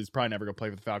 Calvin Ridley is probably never going to play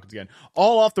for the Falcons again.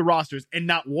 All off the rosters, and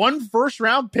not one 1st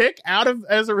round pick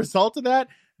as a result of that.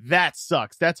 That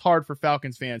sucks. That's hard for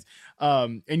Falcons fans.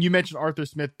 And you mentioned Arthur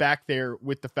Smith back there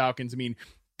with the Falcons. I mean,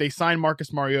 they signed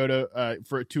Marcus Mariota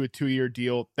to a 2-year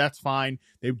deal. That's fine.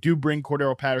 They do bring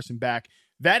Cordero Patterson back.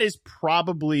 That is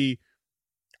probably,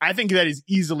 I think that is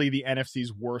easily the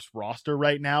NFC's worst roster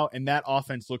right now. And that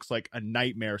offense looks like a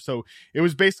nightmare. So it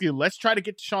was basically, let's try to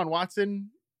get Deshaun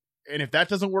Watson. And if that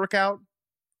doesn't work out,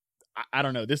 I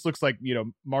don't know. This looks like,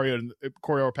 Mariota,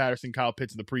 Cordero Patterson, Kyle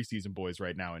Pitts, and the preseason boys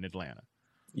right now in Atlanta.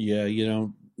 Yeah,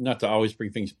 not to always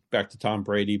bring things back to Tom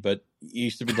Brady, but it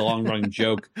used to be the long running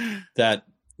joke that,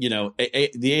 the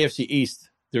AFC East,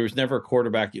 there was never a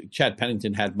quarterback. Chad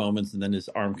Pennington had moments and then his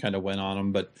arm kind of went on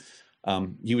him, but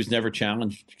he was never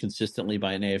challenged consistently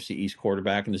by an AFC East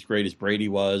quarterback. And as great as Brady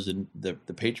was, and the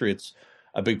Patriots,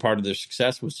 a big part of their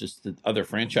success was just that other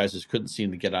franchises couldn't seem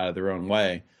to get out of their own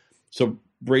way. So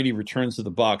Brady returns to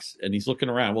the Bucs and he's looking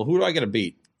around. Well, who do I got to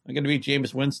beat? I got to beat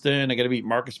Jameis Winston. I got to beat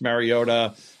Marcus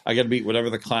Mariota. I got to beat whatever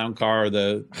the clown car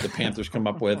the Panthers come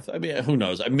up with. I mean, who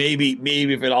knows? Maybe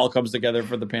if it all comes together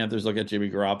for the Panthers, they'll get Jimmy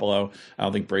Garoppolo. I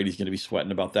don't think Brady's going to be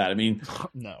sweating about that. I mean,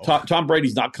 no. Tom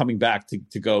Brady's not coming back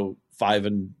to go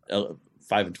 5-12.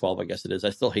 I guess it is. I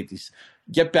still hate these.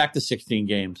 Get back to 16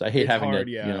 games. I hate having hard,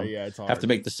 to it's hard. have to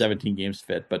make the 17 games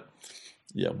fit, but.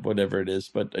 Whatever it is.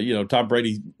 But, Tom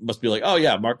Brady must be like, oh,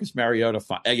 yeah, Marcus Mariota.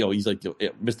 Fine. He's like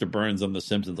Mr. Burns on The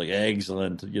Simpsons, like,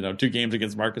 excellent. 2 games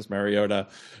against Marcus Mariota.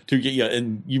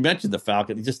 And you mentioned the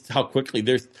Falcons, just how quickly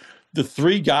there's the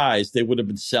 3 guys they would have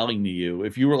been selling to you.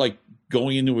 If you were like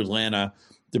going into Atlanta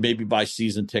to maybe buy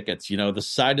season tickets, the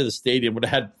side of the stadium would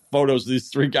have had photos of these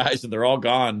 3 guys and they're all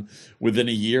gone within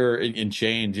a year and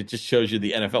change. It just shows you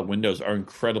the NFL windows are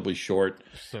incredibly short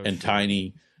and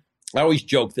tiny. I always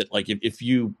joke that, like, if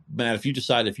you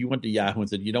decide, if you went to Yahoo and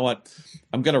said, you know what,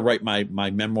 I'm going to write my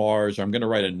memoirs, or I'm going to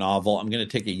write a novel, I'm going to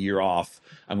take a year off,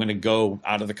 I'm going to go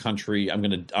out of the country, I'm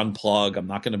going to unplug, I'm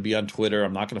not going to be on Twitter,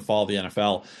 I'm not going to follow the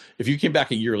NFL. If you came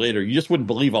back a year later, you just wouldn't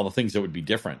believe all the things that would be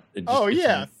different. And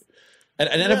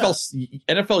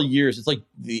NFL years, it's like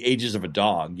the ages of a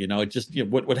dog. It just,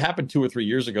 what happened 2 or 3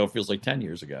 years ago feels like 10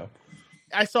 years ago.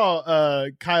 I saw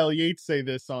Kyle Yates say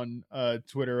this on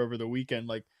Twitter over the weekend,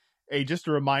 like, hey, just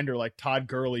a reminder, like, Todd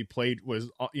Gurley played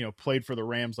for the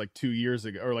Rams like 2 years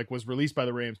ago, or like was released by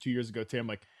the Rams 2 years ago. Tim,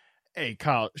 like, hey,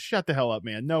 Kyle, shut the hell up,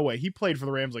 man. No way. He played for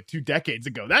the Rams like 2 decades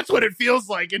ago. That's what it feels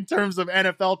like in terms of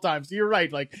NFL time. So you're right.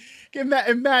 Like,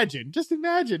 imagine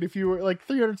if you were like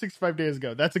 365 days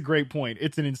ago. That's a great point.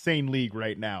 It's an insane league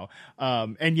right now.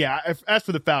 And yeah, as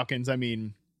for the Falcons, I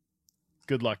mean,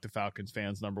 good luck to Falcons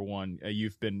fans. Number one,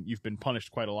 you've been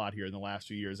punished quite a lot here in the last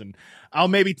few years, and I'll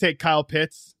maybe take Kyle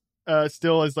Pitts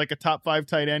still as like a top 5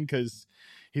 tight end, because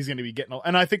he's going to be getting,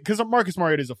 and I think because Marcus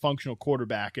Mariota is a functional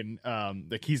quarterback, and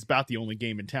like he's about the only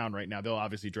game in town right now. They'll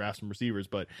obviously draft some receivers,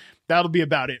 but that'll be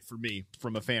about it for me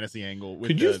from a fantasy angle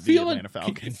with the Atlanta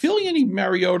Falcons. Feeling any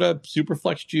Mariota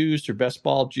Superflex juice or best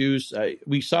ball juice?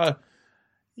 We saw.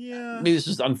 Yeah, maybe this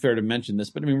is unfair to mention this,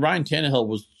 but I mean, Ryan Tannehill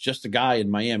was just a guy in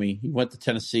Miami. He went to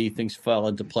Tennessee. Things fell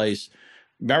into place.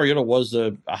 Mariota was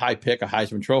a high pick, a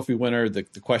Heisman Trophy winner. The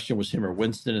question was him or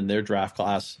Winston in their draft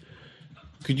class.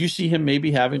 Could you see him maybe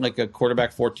having like a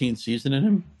quarterback 14 season in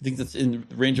him? I think that's in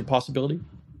the range of possibility.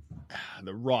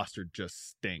 The roster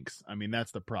just stinks. I mean,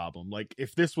 that's the problem. Like,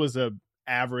 if this was a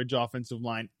average offensive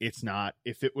line, it's not.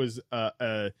 If it was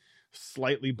a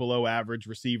slightly below average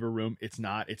receiver room, it's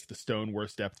not. It's the stone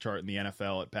worst depth chart in the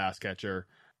NFL at pass catcher.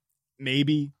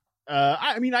 Maybe.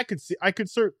 I mean, I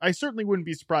certainly wouldn't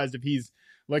be surprised if he's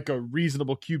like a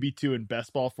reasonable QB2 in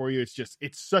best ball for you. It's just,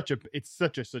 it's such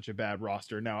a bad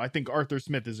roster. Now, I think Arthur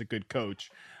Smith is a good coach.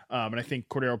 And I think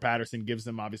Cordero Patterson gives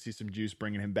them obviously some juice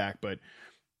bringing him back, but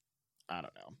I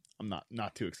don't know. I'm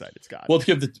not too excited, Scott. Well, let's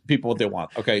give the people what they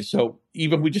want. Okay. So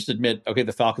even we just admit, okay,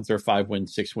 the Falcons are a 5-win,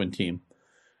 6-win team.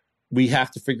 We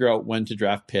have to figure out when to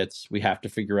draft Pitts. We have to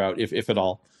figure out if at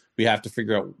all, we have to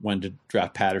figure out when to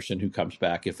draft Patterson, who comes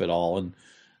back, if at all. And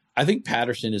I think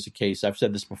Patterson is a case. I've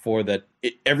said this before, that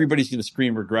everybody's going to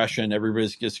scream regression.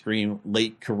 Everybody's going to scream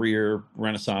late career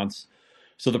renaissance.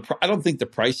 So I don't think the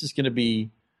price is going to be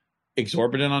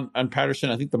exorbitant on Patterson.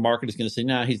 I think the market is going to say,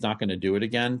 nah, he's not going to do it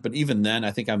again. But even then,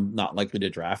 I think I'm not likely to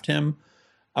draft him.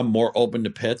 I'm more open to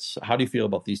Pitts. How do you feel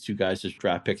about these two guys as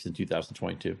draft picks in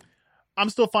 2022? I'm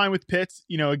still fine with Pitts.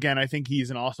 You know, again, I think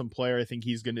he's an awesome player. I think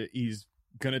he's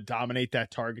gonna dominate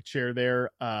that target share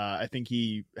there. I think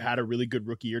he had a really good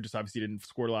rookie year, just obviously didn't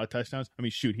score a lot of touchdowns. I mean,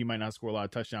 shoot, he might not score a lot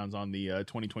of touchdowns on the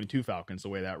 2022 Falcons, the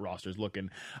way that roster's looking.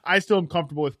 I still am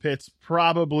comfortable with Pitts.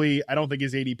 Probably, I don't think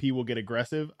his ADP will get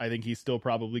aggressive. I think he's still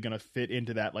probably going to fit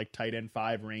into that like tight end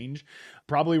 5 range,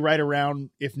 probably right around,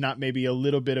 if not maybe a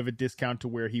little bit of a discount to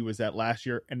where he was at last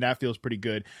year, and that feels pretty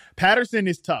good. Patterson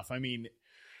is tough. I mean,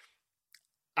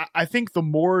 I think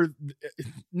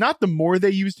not the more they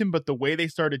used him, but the way they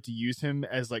started to use him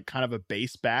as like kind of a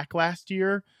base back last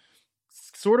year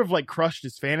sort of like crushed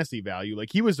his fantasy value.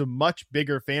 Like, he was a much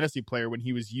bigger fantasy player when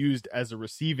he was used as a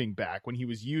receiving back, when he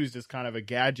was used as kind of a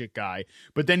gadget guy,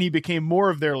 but then he became more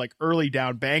of their like early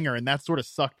down banger. And that sort of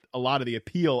sucked a lot of the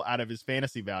appeal out of his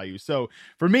fantasy value. So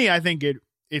for me, I think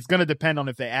it's going to depend on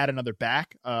if they add another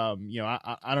back. I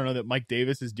don't know that Mike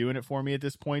Davis is doing it for me at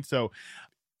this point. So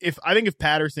if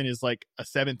Patterson is like a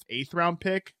 7th, 8th round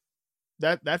pick,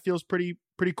 that feels pretty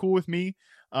cool with me.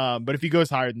 But if he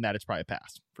goes higher than that, it's probably a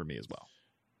pass for me as well.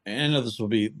 And I know this will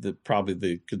be probably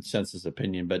the consensus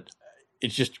opinion, but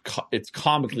it's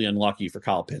comically unlucky for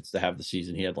Kyle Pitts to have the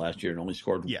season he had last year and only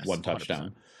scored one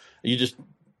touchdown. 100%.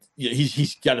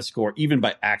 He's got to score, even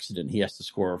by accident. He has to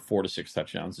score 4 to 6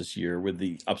 touchdowns this year, with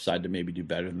the upside to maybe do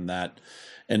better than that.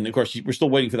 And of course, we're still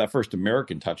waiting for that first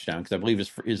American touchdown, because I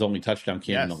believe his only touchdown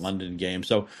came in the London game.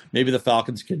 So maybe the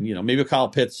Falcons can, maybe Kyle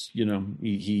Pitts,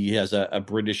 he has a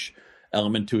British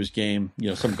element to his game.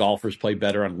 Some golfers play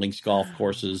better on links golf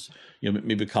courses.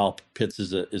 Maybe Kyle Pitts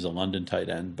is a London tight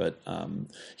end, but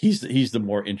he's the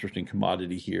more interesting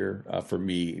commodity here for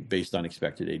me, based on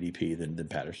expected ADP than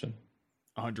Patterson.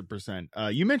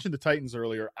 100%. You mentioned the Titans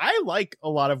earlier. I like a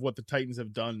lot of what the Titans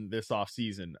have done this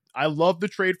offseason. I love the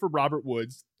trade for Robert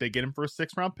Woods. They get him for a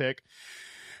 6th round pick.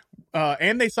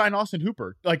 And they sign Austin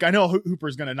Hooper. Like, I know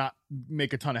Hooper's going to not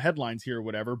make a ton of headlines here or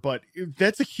whatever, but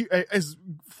that's as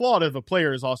flawed of a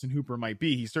player as Austin Hooper might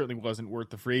be, he certainly wasn't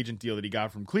worth the free agent deal that he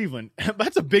got from Cleveland.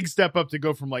 That's a big step up to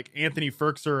go from like Anthony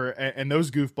Ferkser and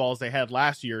those goofballs they had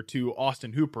last year to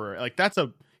Austin Hooper. Like,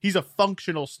 he's a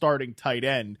functional starting tight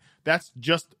end. That's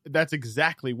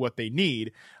exactly what they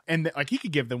need. And like, he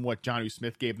could give them what Jonnu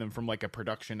Smith gave them from like a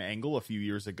production angle a few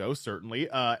years ago, certainly.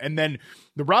 And then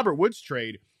the Robert Woods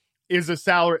trade is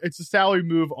it's a salary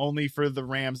move only for the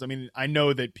Rams. I mean, I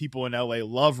know that people in LA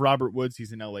love Robert Woods.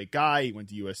 He's an LA guy. He went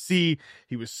to USC.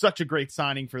 He was such a great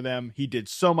signing for them. He did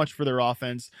so much for their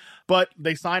offense, but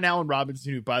they signed Allen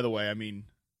Robinson, who, by the way, I mean,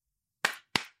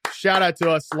 shout out to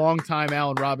us longtime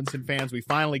Allen Robinson fans. We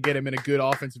finally get him in a good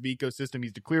offensive ecosystem.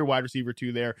 He's the clear wide receiver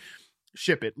 2 there.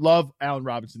 Ship it. Love Allen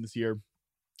Robinson this year.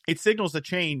 It signals a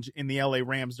change in the LA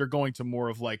Rams. They're going to more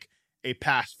of like a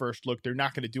pass first look. They're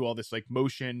not going to do all this like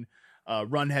motion,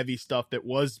 run heavy stuff that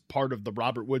was part of the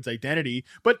Robert Woods identity.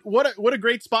 But what a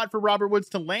great spot for Robert Woods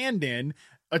to land in.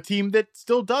 a team that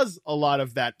still does a lot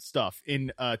of that stuff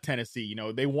in Tennessee. You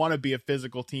know, they want to be a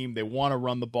physical team. They want to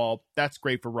run the ball. That's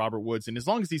great for Robert Woods. And as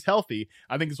long as he's healthy,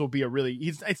 I think this will be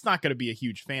it's not going to be a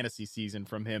huge fantasy season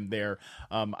from him there.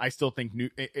 I still think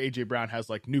AJ Brown has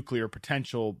like nuclear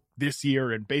potential this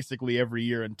year and basically every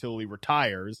year until he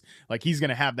retires. Like, he's going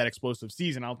to have that explosive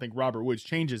season. I don't think Robert Woods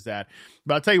changes that.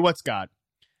 But I'll tell you what, Scott,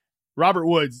 Robert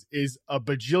Woods is a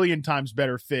bajillion times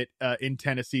better fit in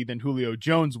Tennessee than Julio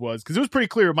Jones was, because it was pretty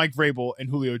clear Mike Vrabel and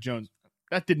Julio Jones,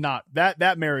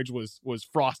 that marriage was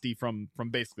frosty from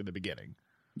basically the beginning.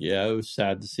 Yeah, it was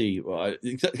sad to see. Well,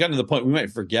 it's gotten to the point we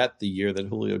might forget the year that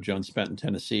Julio Jones spent in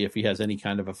Tennessee if he has any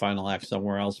kind of a final act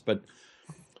somewhere else. But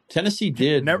Tennessee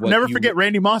did. Never forget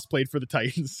Randy Moss played for the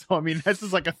Titans. So, I mean, this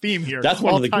is like a theme here. That's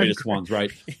one of the greatest ones,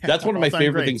 right? Yeah, that's one of my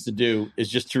favorite things to do, is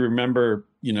just to remember,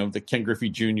 you know, that Ken Griffey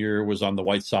Jr. was on the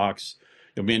White Sox.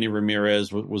 You know, Manny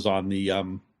Ramirez was on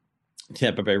the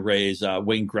Tampa Bay Rays.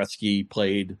 Wayne Gretzky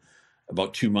played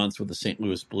about 2 months with the St.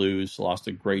 Louis Blues, lost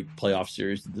a great playoff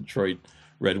series to the Detroit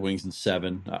Red Wings in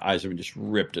 7. Yzerman just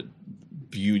ripped a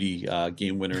beauty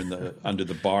game winner under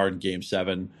the bar in Game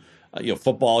 7. You know,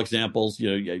 football examples,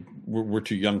 you know, we're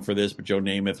too young for this, but Joe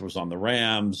Namath was on the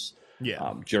Rams.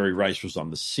 Yeah. Jerry Rice was on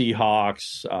the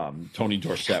Seahawks. Tony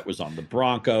Dorsett was on the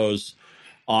Broncos.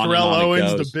 Terrell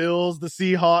Owens, the Bills, the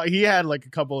Seahawks. He had like a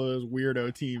couple of those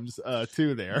weirdo teams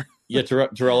too there. Yeah,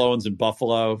 Terrell Owens in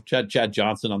Buffalo. Chad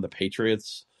Johnson on the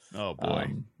Patriots. Oh, boy.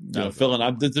 Phil,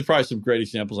 and there's probably some great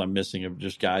examples I'm missing of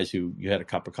just guys who you had a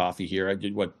cup of coffee here. I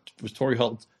did what was Torrey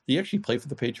Holt. Did he actually play for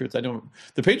the Patriots?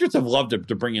 The Patriots have loved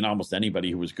to bring in almost anybody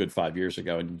who was good 5 years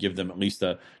ago and give them at least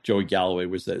Joey Galloway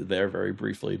was there very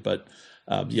briefly. But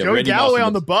Joey Randy Galloway Moss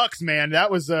on the Bucks, man.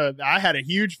 That was I had a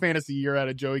huge fantasy year out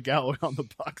of Joey Galloway on the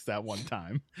Bucks that one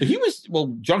time.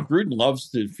 John Gruden loves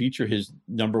to feature his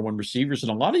number one receivers,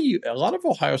 and a lot of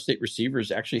Ohio State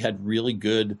receivers actually had really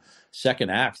good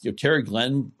second acts. You know,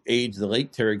 the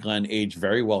late Terry Glenn aged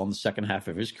very well in the second half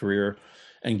of his career,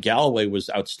 and Galloway was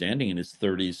outstanding in his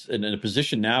 30s, and in a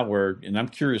position now where, and I'm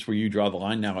curious where you draw the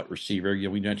line now at receiver. You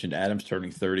know, we mentioned Adams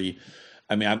turning 30.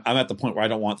 I mean, I'm at the point where I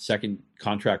don't want second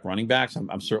contract running backs.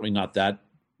 I'm certainly not that,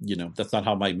 you know, that's not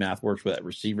how my math works with that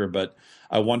receiver. But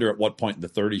I wonder at what point in the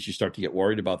 30s you start to get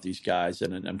worried about these guys.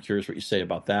 And I'm curious what you say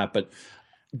about that. But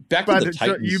back to the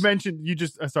Titans. You mentioned,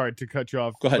 sorry to cut you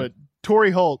off. Go ahead. But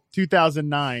Torrey Holt,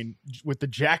 2009, with the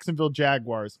Jacksonville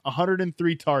Jaguars,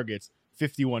 103 targets,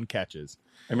 51 catches.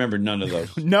 I remember none of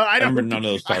those. No, I don't remember none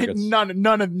of those targets. Not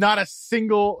a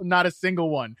single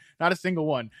one.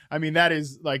 I mean, that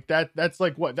is like that's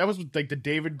like what that was like the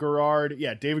David Garrard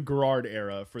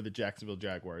era for the Jacksonville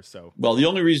Jaguars. So, well, the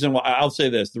only reason why I'll say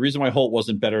this, the reason why Holt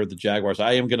wasn't better at the Jaguars,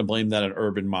 I am going to blame that on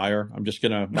Urban Meyer. I'm just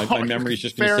going to, my memory is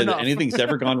just going to say that anything's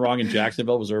ever gone wrong in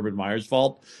Jacksonville was Urban Meyer's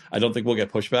fault. I don't think we'll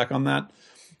get pushback on that.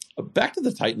 Back to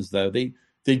the Titans, though.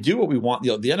 They do what we want.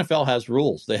 You know, the NFL has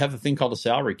rules. They have a thing called a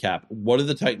salary cap. What do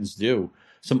the Titans do?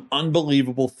 Some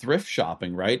unbelievable thrift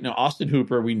shopping, right? Now, Austin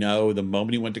Hooper, we know the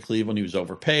moment he went to Cleveland, he was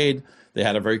overpaid. They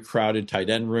had a very crowded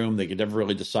tight end room. They could never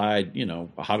really decide, you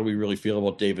know, how do we really feel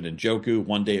about David Njoku?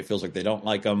 One day it feels like they don't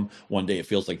like him. One day it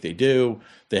feels like they do.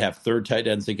 They have third tight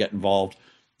ends that get involved.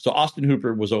 So Austin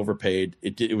Hooper was overpaid.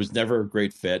 It was never a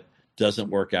great fit. Doesn't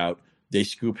work out. They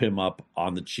scoop him up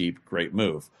on the cheap. Great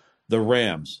move. The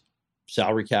Rams,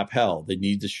 salary cap hell. They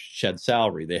need to shed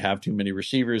salary. They have too many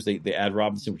receivers. They add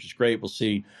Robinson, which is great. We'll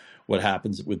see what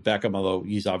happens with Beckham, although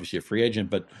he's obviously a free agent.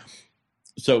 But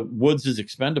so Woods is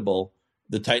expendable.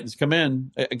 The Titans come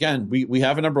in. Again, we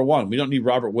have a number one. We don't need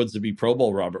Robert Woods to be Pro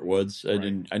Bowl Robert Woods. Right.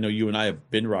 And I know you and I have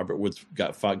been Robert Woods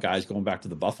guys going back to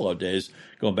the Buffalo days,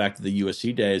 going back to the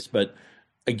USC days. But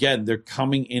again, they're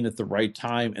coming in at the right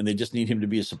time, and they just need him to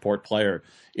be a support player.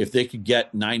 If they could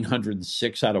get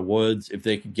 906 out of Woods, if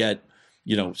they could get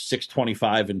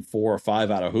 625 and 4 or 5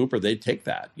 out of Hooper, they'd take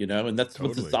that, and that's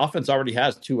totally. What the offense already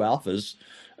has, 2 alphas.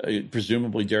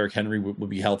 Presumably Derrick Henry will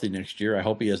be healthy next year. I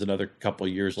hope he has another couple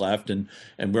of years left, and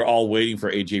we're all waiting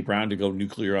for AJ Brown to go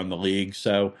nuclear on the league.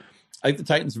 So I think the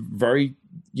Titans very,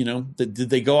 did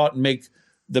they go out and make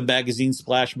the magazine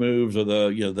splash moves or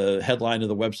the headline of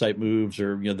the website moves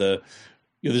or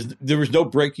there was no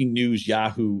breaking news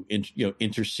Yahoo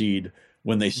intercede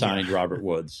when they signed Robert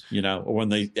Woods, or when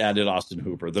they added Austin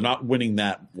Hooper. They're not winning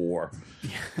that war,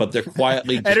 but they're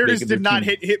quietly just editors did not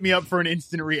hit me up for an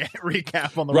instant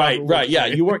recap on the right. Yeah,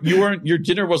 you weren't. Your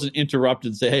dinner wasn't interrupted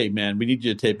and say, "Hey, man, we need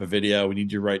you to tape a video. We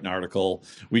need you to write an article.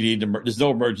 There's no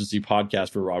emergency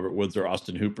podcast for Robert Woods or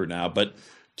Austin Hooper now." But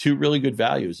 2 really good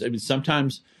values. I mean,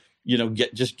 sometimes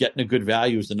getting a good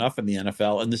value is enough in the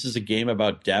NFL, and this is a game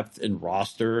about depth and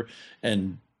roster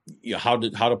and how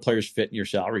do players fit in your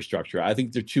salary structure? I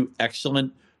think they're two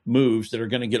excellent moves that are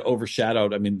going to get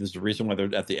overshadowed. I mean, there's a reason why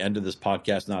they're at the end of this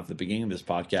podcast, not at the beginning of this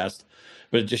podcast,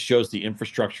 but it just shows the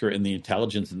infrastructure and the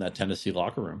intelligence in that Tennessee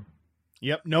locker room.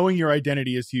 Yep. Knowing your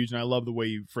identity is huge. And I love the way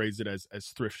you phrase it as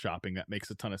thrift shopping. That makes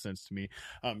a ton of sense to me.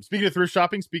 Speaking of thrift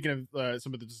shopping, speaking of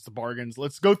some of the bargains,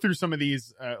 let's go through some of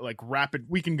these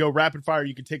we can go rapid fire.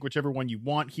 You can take whichever one you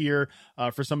want here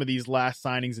for some of these last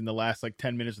signings in the last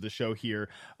 10 minutes of the show here.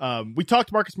 We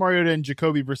talked Marcus Mariota and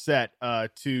Jacoby Brissett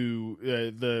to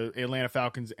the Atlanta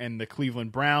Falcons and the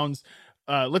Cleveland Browns.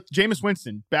 Jameis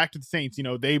Winston back to the Saints.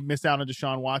 They missed out on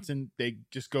Deshaun Watson. They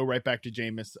just go right back to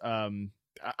Jameis.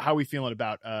 How are we feeling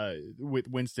about with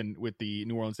Winston with the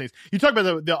New Orleans Saints? You talk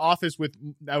about the office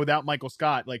without Michael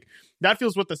Scott. That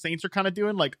feels what the Saints are kind of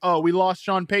doing. We lost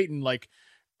Sean Payton.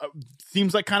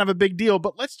 Seems like kind of a big deal,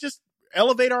 but let's just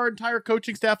elevate our entire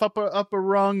coaching staff up a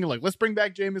rung. Let's bring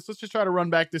back Jameis. Let's just try to run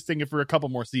back this thing for a couple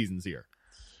more seasons here.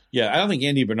 Yeah, I don't think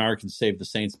Andy Bernard can save the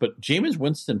Saints, but Jameis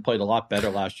Winston played a lot better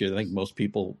last year than I think most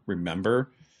people remember.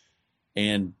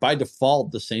 And by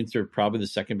default, the Saints are probably the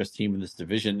second best team in this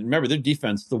division. And remember, their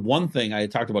defense, the one thing I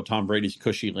had talked about Tom Brady's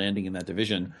cushy landing in that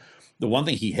division, the one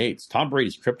thing he hates, Tom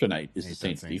Brady's kryptonite is the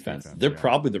Saints defense. They're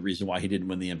probably the reason why he didn't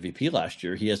win the MVP last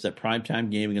year. He has that primetime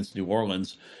game against New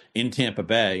Orleans in Tampa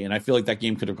Bay, and I feel like that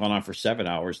game could have gone on for 7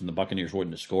 hours and the Buccaneers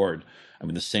wouldn't have scored. I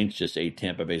mean, the Saints just ate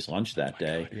Tampa Bay's lunch that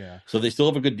day. God, yeah. So they still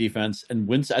have a good defense. And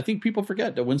Winston, I think people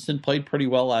forget that Winston played pretty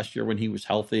well last year when he was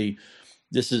healthy.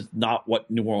 This is not what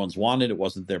New Orleans wanted. It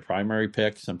wasn't their primary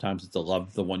pick. Sometimes it's a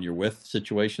love the one you're with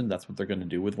situation. That's what they're going to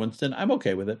do with Winston. I'm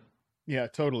okay with it. Yeah,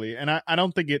 totally. And I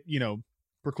don't think it,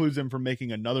 precludes them from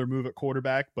making another move at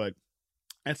quarterback, but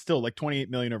that's still $28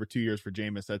 million over 2 years for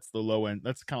Jameis. That's the low end.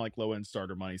 That's kind of low end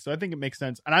starter money. So I think it makes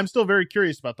sense. And I'm still very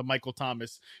curious about the Michael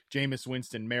Thomas, Jameis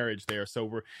Winston marriage there. So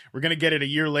we're going to get it a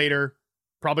year later.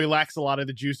 Probably lacks a lot of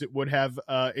the juice it would have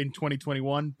in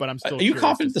 2021, but I'm still. Are you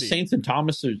confident the Saints and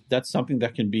Thomas that's something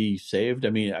that can be saved? I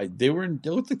mean, they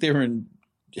looked like they were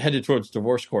headed towards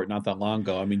divorce court not that long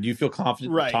ago. I mean, do you feel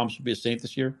confident that Thomas will be a Saint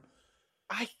this year?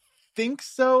 I think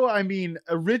so. I mean,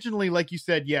 originally, like you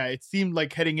said, yeah, it seemed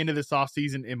like heading into this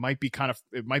offseason, it might be kind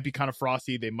of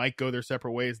frosty. They might go their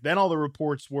separate ways. Then all the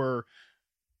reports were,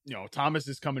 Thomas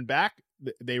is coming back.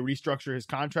 They restructure his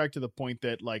contract to the point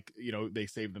that they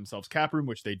save themselves cap room,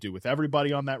 which they do with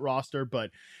everybody on that roster. But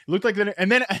it looked like that.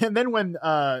 And then when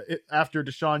after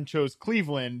Deshaun chose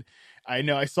Cleveland,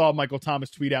 I saw Michael Thomas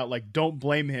tweet out "Don't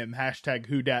blame him,"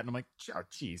 #whodat, and I'm like, oh,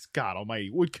 geez, God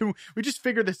Almighty, can we just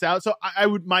figure this out? So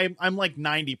I'm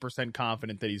 90%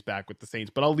 confident that he's back with the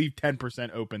Saints, but I'll leave 10%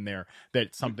 open there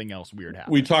that something else weird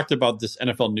happened. We talked about this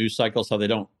NFL news cycles, how they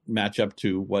don't match up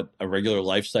to what a regular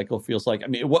life cycle feels like. I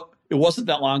mean, it wasn't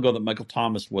that long ago that Michael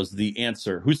Thomas was the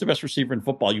answer. Who's the best receiver in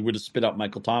football? You would have spit out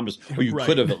Michael Thomas, or you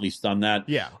could have at least done that.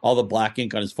 Yeah, all the black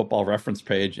ink on his Football Reference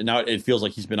page, and now it feels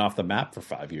like he's been off the map for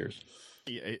 5 years.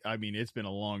 I mean, it's been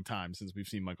a long time since we've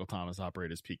seen Michael Thomas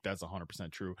operate his peak. That's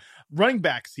 100% true. Running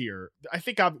backs here, I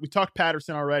think we talked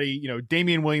Patterson already.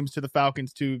 Damian Williams to the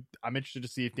Falcons too. I'm interested to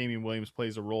see if Damian Williams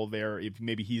plays a role there. If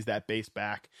maybe he's that base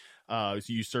back, so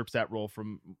usurps that role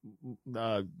from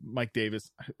Mike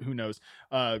Davis. Who knows?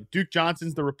 Duke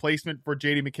Johnson's the replacement for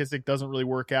J.D. McKissick. Doesn't really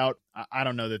work out. I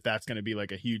don't know that that's going to be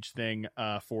a huge thing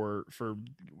for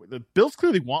the Bills.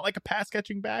 Clearly want a pass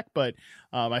catching back, but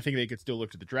I think they could still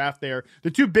look to the draft there.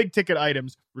 The two big ticket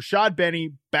items: Rashad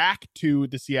Benny back to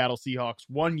the Seattle Seahawks,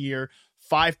 1 year,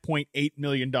 $5.8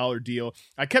 million deal.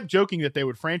 I kept joking that they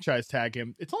would franchise tag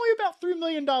him. It's only about $3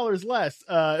 million less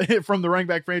from the running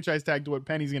back franchise tag to what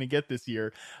Penny's going to get this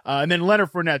year. And then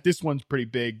Leonard Fournette, this one's pretty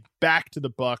big. Back to the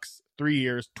Bucks, 3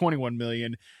 years, $21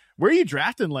 million. Where are you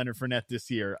drafting Leonard Fournette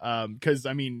this year? Because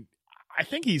I mean, I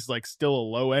think he's still a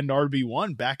low end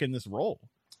RB1 back in this role.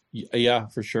 Yeah,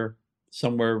 for sure.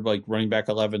 Somewhere running back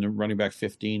 11 and running back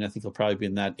 15. I think he'll probably be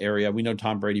in that area. We know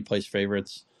Tom Brady plays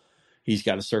favorites. He's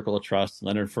got a circle of trust.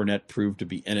 Leonard Fournette proved to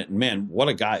be in it. And man, what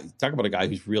a guy. Talk about a guy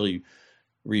who's really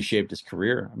reshaped his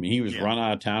career. I mean, he was run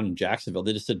out of town in Jacksonville.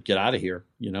 They just said, get out of here.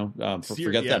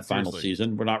 Forget that final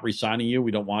season. We're not re-signing you.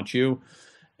 We don't want you.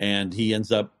 And he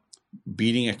ends up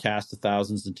beating a cast of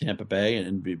thousands in Tampa Bay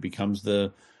and becomes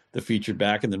the featured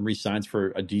back, and then re-signs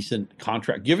for a decent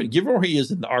contract. Given where he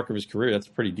is in the arc of his career, that's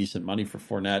pretty decent money for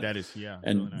Fournette. That is, yeah.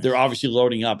 And really nice. They're obviously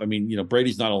loading up. I mean,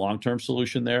 Brady's not a long-term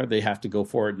solution there. They have to go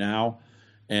for it now.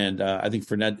 And I think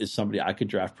Fournette is somebody I could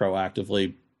draft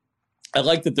proactively. I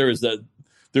like that there was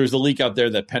a leak out there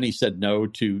that Penny said no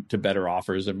to better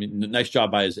offers. I mean, nice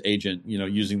job by his agent,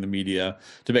 using the media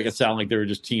to make it sound like there were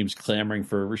just teams clamoring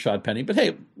for Rashad Penny. But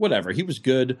hey, whatever. He was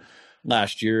good.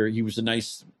 last year. He was a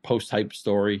nice post-hype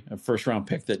story, a first-round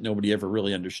pick that nobody ever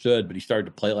really understood, but he started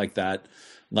to play like that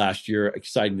last year.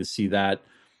 Exciting to see that.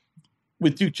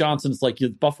 With Duke Johnson, it's like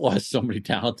Buffalo has so many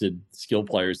talented skill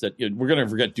players that we're going to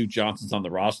forget Duke Johnson's on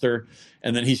the roster,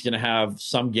 and then he's going to have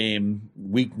some game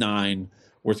week 9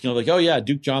 where it's going to be like, oh yeah,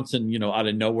 Duke Johnson, out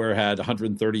of nowhere had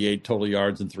 138 total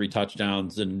yards and 3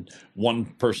 touchdowns, and one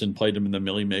person played him in the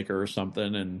Millie Maker or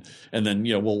something, and then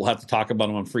we'll have to talk about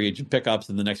him on free agent pickups,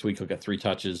 and the next week he'll get 3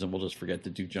 touches, and we'll just forget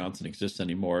that Duke Johnson exists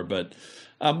anymore. But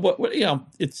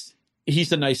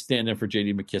he's a nice stand-in for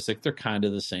J.D. McKissic. They're kind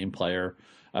of the same player.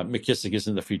 McKissic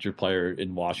isn't the featured player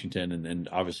in Washington, and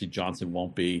obviously Johnson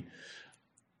won't be.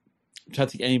 I'm trying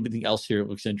to think anything else here that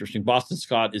looks interesting. Boston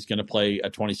Scott is going to play a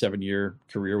 27-year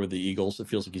career with the Eagles. It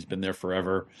feels like he's been there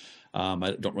forever.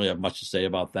 I don't really have much to say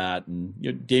about that.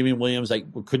 And Damian Williams,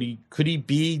 could he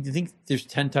be? Do you think there's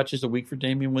 10 touches a week for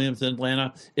Damian Williams in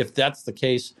Atlanta? If that's the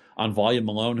case, on volume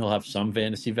alone, he'll have some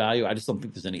fantasy value. I just don't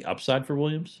think there's any upside for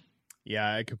Williams.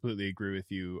 Yeah, I completely agree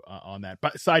with you on that.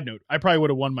 But side note, I probably would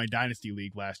have won my Dynasty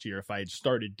League last year if I had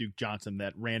started Duke Johnson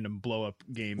that random blow-up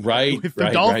game with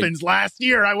the Dolphins last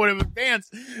year. I would have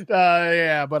advanced.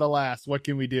 But alas, what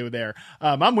can we do there?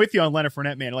 I'm with you on Leonard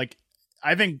Fournette, man.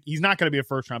 I think he's not going to be a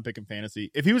first-round pick in fantasy.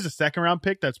 If he was a second-round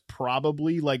pick, that's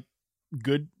probably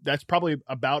good. That's probably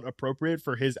about appropriate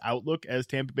for his outlook as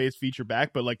Tampa Bay's feature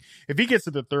back. But if he gets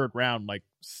to the 3rd round,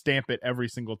 stamp it every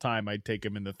single time. I'd take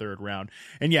him in the 3rd round.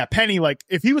 And yeah, Penny,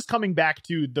 if he was coming back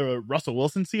to the Russell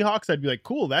Wilson Seahawks, I'd be like,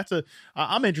 cool,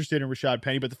 I'm interested in Rashad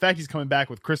Penny. But the fact he's coming back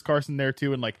with Chris Carson there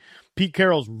too, and Pete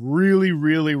Carroll's really,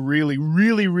 really, really,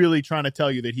 really, really trying to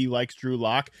tell you that he likes Drew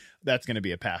Lock, that's going to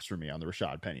be a pass for me on the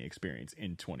Rashad Penny experience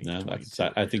in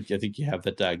 2022. I think you have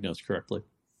that diagnosed correctly.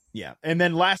 Yeah. And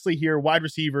then lastly here, wide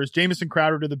receivers, Jamison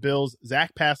Crowder to the Bills,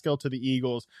 Zach Pascal to the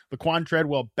Eagles, Laquan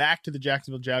Treadwell back to the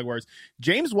Jacksonville Jaguars,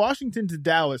 James Washington to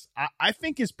Dallas, I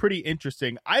think is pretty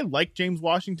interesting. I like James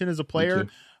Washington as a player.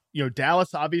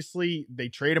 Dallas, obviously, they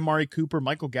trade Amari Cooper,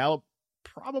 Michael Gallup,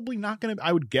 probably not going to,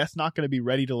 I would guess, not going to be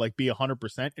ready to be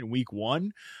 100% in week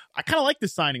 1. I kind of like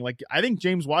this signing. I think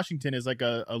James Washington is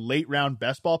a late round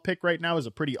best ball pick right now, is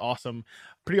a pretty awesome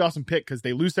pick because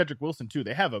they lose Cedric Wilson too.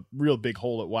 They have a real big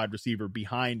hole at wide receiver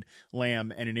behind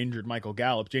Lamb and an injured Michael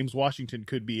Gallup. James Washington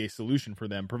could be a solution for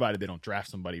them, provided they don't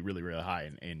draft somebody really, really high.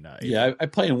 I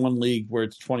play in one league where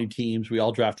it's 20 teams. We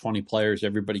all draft 20 players.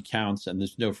 Everybody counts, and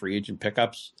there's no free agent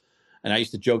pickups. And I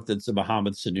used to joke that it's a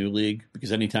Mohamed Sanu league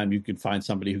because anytime you can find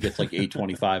somebody who gets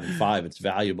 825 and 5, it's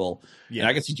valuable. Yeah. And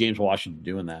I can see James Washington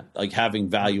doing that, having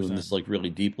value 100%. In this really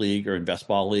deep league or in best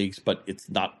ball leagues, but it's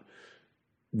not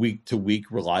week to week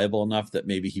reliable enough that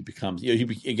maybe he becomes,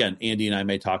 again, Andy and I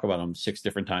may talk about him 6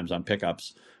 different times on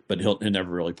pickups, but he'll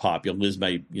never really pop. Liz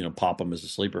may, pop him as a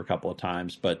sleeper a couple of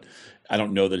times, but I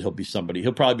don't know that he'll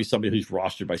probably be somebody who's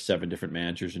rostered by 7 different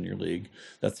managers in your league.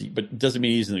 But it doesn't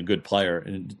mean he isn't a good player.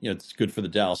 And, it's good for the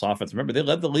Dallas offense. Remember, they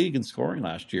led the league in scoring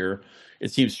last year.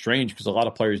 It seems strange because a lot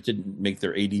of players didn't make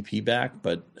their ADP back,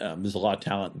 but there's a lot of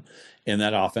talent in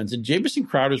that offense. And Jamison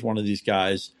Crowder is one of these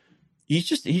guys.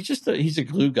 He's a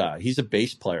glue guy. He's a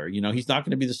base player. He's not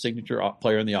going to be the signature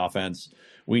player in the offense.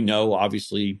 We know,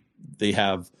 obviously, they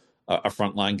have a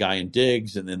frontline guy in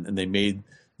Diggs, and they made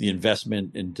the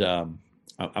investment. And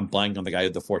I'm blanking on the guy who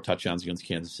had the 4 touchdowns against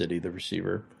Kansas City, the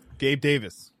receiver. Gabe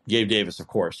Davis, of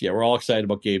course. Yeah, we're all excited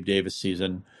about Gabe Davis'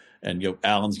 season. And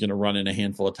Allen's going to run in a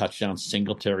handful of touchdowns.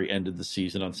 Singletary ended the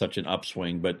season on such an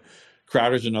upswing. But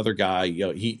Crowder's another guy.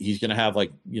 He's going to have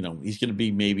he's going to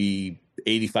be maybe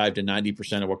 85 to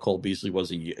 90% of what Cole Beasley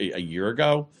was a year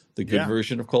ago, the good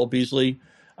version of Cole Beasley.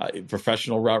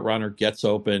 Professional route runner, gets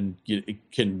open,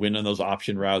 can win on those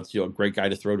option routes. A great guy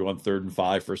to throw to on 3rd and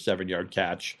 5 for a 7-yard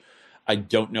catch. I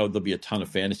don't know there'll be a ton of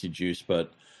fantasy juice,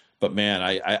 but man,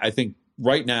 I think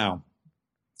right now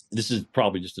this is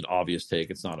probably just an obvious take.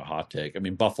 It's not a hot take. I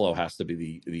mean, Buffalo has to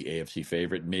be the AFC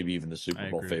favorite, maybe even the Super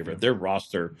Bowl favorite. Their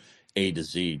roster A to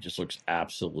Z just looks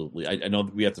absolutely. I know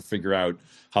that we have to figure out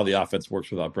how the offense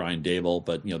works without Brian Dable,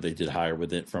 but they did hire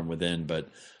from within. But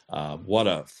I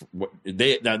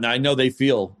know they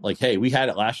feel like, hey, we had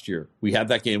it last year. We had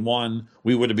that game won.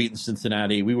 We would have beaten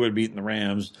Cincinnati. We would have beaten the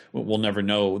Rams. We'll never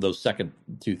know those second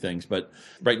 2 things. But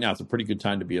right now, it's a pretty good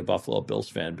time to be a Buffalo Bills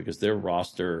fan because their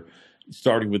roster,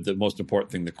 starting with the most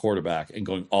important thing, the quarterback, and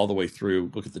going all the way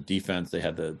through. Look at the defense. They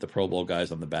had the Pro Bowl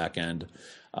guys on the back end.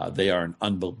 They are an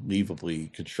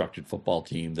unbelievably constructed football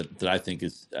team that I think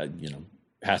is,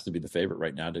 has to be the favorite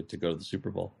right now to go to the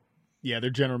Super Bowl. Yeah,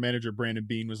 their general manager, Brandon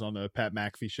Beane, was on the Pat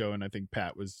McAfee show, and I think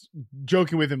Pat was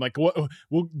joking with him, like, "What?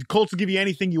 Well, the Colts will give you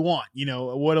anything you want. You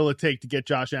know, what'll it take to get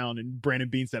Josh Allen?" And Brandon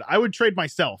Beane said, "I would trade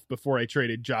myself before I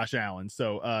traded Josh Allen."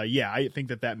 So, yeah, I think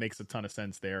that makes a ton of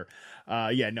sense there.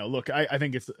 Yeah, no, look, I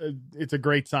think it's a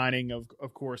great signing,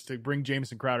 of course, to bring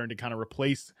Jamison Crowder and to kind of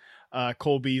replace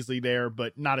Cole Beasley there,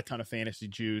 but not a ton of fantasy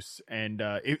juice. And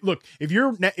look, if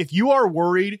you are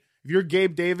worried. If you're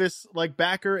Gabe Davis like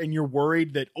backer and you're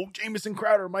worried that, Jamison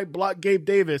Crowder might block Gabe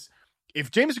Davis,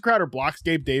 if Jamison Crowder blocks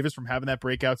Gabe Davis from having that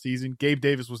breakout season, Gabe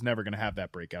Davis was never going to have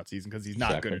that breakout season because he's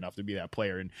not good enough to be that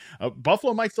player. And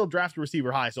Buffalo might still draft a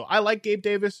receiver high. So I like Gabe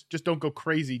Davis. Just don't go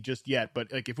crazy just yet.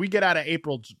 But like if we get out of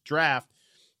April's draft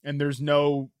and there's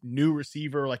no new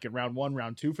receiver like in round 1,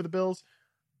 round 2 for the Bills,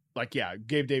 like, yeah,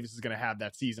 Gabe Davis is going to have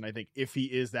that season, I think, if he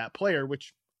is that player,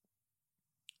 which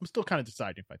I'm still kind of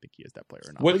deciding if I think he is that player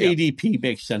or not. What ADP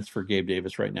makes sense for Gabe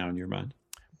Davis right now in your mind?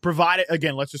 Provided,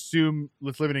 again, let's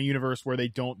live in a universe where they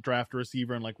don't draft a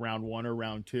receiver in like round 1 or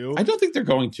round 2. I don't think they're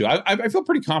going to. I feel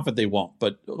pretty confident they won't,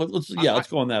 but let's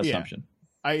go on that assumption.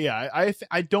 I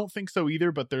don't think so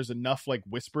either, but there's enough like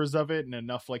whispers of it and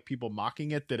enough like people mocking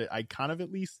it that I kind of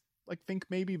at least like think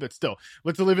maybe, but still,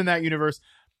 let's live in that universe.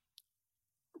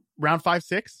 Round 5,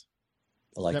 6.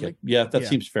 I like it. That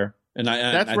seems fair. And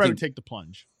that's where I would take the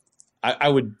plunge. I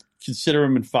would consider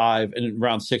him in 5, and in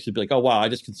round 6, it'd be like, oh wow, I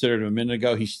just considered him a minute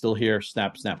ago. He's still here.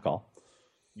 Snap call.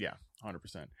 Yeah,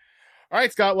 100%. All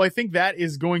right, Scott. Well, I think that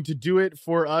is going to do it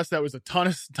for us. That was a ton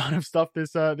of stuff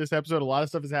this episode. A lot of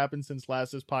stuff has happened since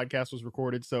this podcast was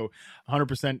recorded. So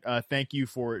 100% thank you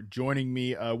for joining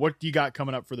me. What do you got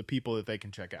coming up for the people that they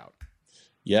can check out?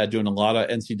 Yeah, doing a lot of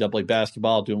NCAA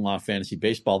basketball, doing a lot of fantasy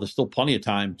baseball. There's still plenty of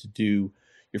time to do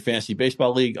your fantasy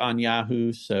baseball league on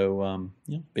Yahoo. So,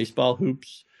 baseball,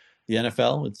 hoops, the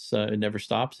NFL, it never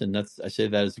stops. And I say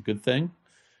that is a good thing.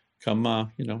 Come,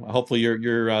 hopefully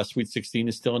your Sweet 16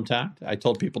 is still intact. I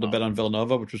told people to bet on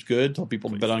Villanova, which was good. Told people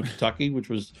to bet on Kentucky, which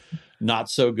was not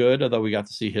so good, although we got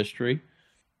to see history.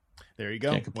 There you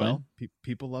go. Well,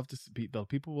 people love to see,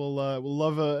 people will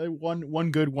love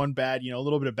one good, one bad, a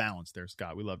little bit of balance there,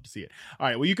 Scott. We love to see it. All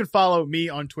right. Well, you can follow me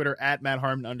on Twitter at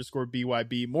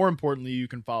 @MattHarmon_BYB. More importantly, you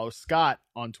can follow Scott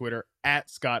on Twitter at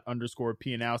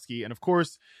Scott_Pianowski. And of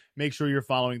course, make sure you're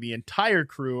following the entire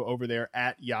crew over there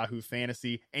at Yahoo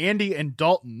Fantasy. Andy and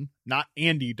Dalton, not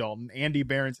Andy Dalton, Andy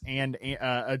Behrens and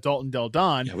Dalton Del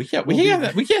Don. Yeah, we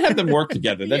can't have them work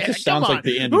together. That just sounds like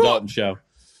the Andy Dalton show.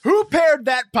 Who paired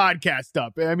that podcast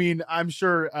up? I mean, I'm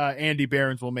sure Andy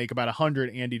Behrens will make about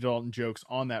 100 Andy Dalton jokes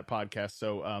on that podcast.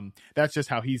 So that's just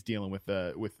how he's dealing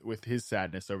with his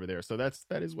sadness over there. So that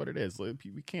is what it is.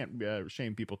 We can't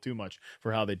shame people too much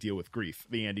for how they deal with grief.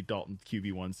 The Andy Dalton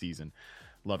QB1 season.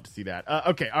 Love to see that.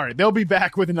 Okay, all right. They'll be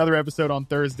back with another episode on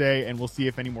Thursday, and we'll see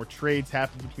if any more trades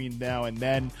happen between now and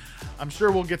then. I'm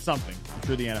sure we'll get something. I'm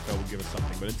sure the NFL will give us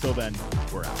something. But until then,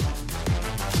 we're out.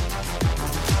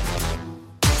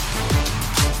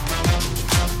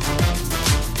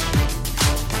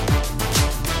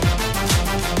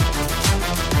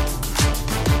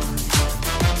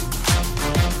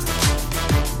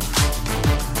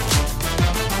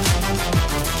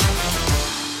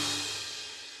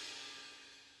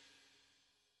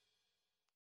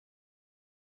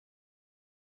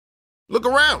 Look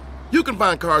around. You can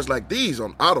find cars like these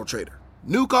on AutoTrader.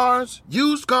 New cars,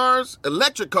 used cars,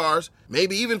 electric cars,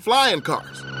 maybe even flying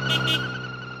cars.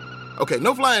 Okay,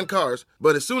 no flying cars,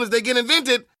 but as soon as they get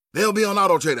invented, they'll be on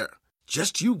AutoTrader.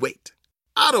 Just you wait.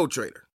 AutoTrader.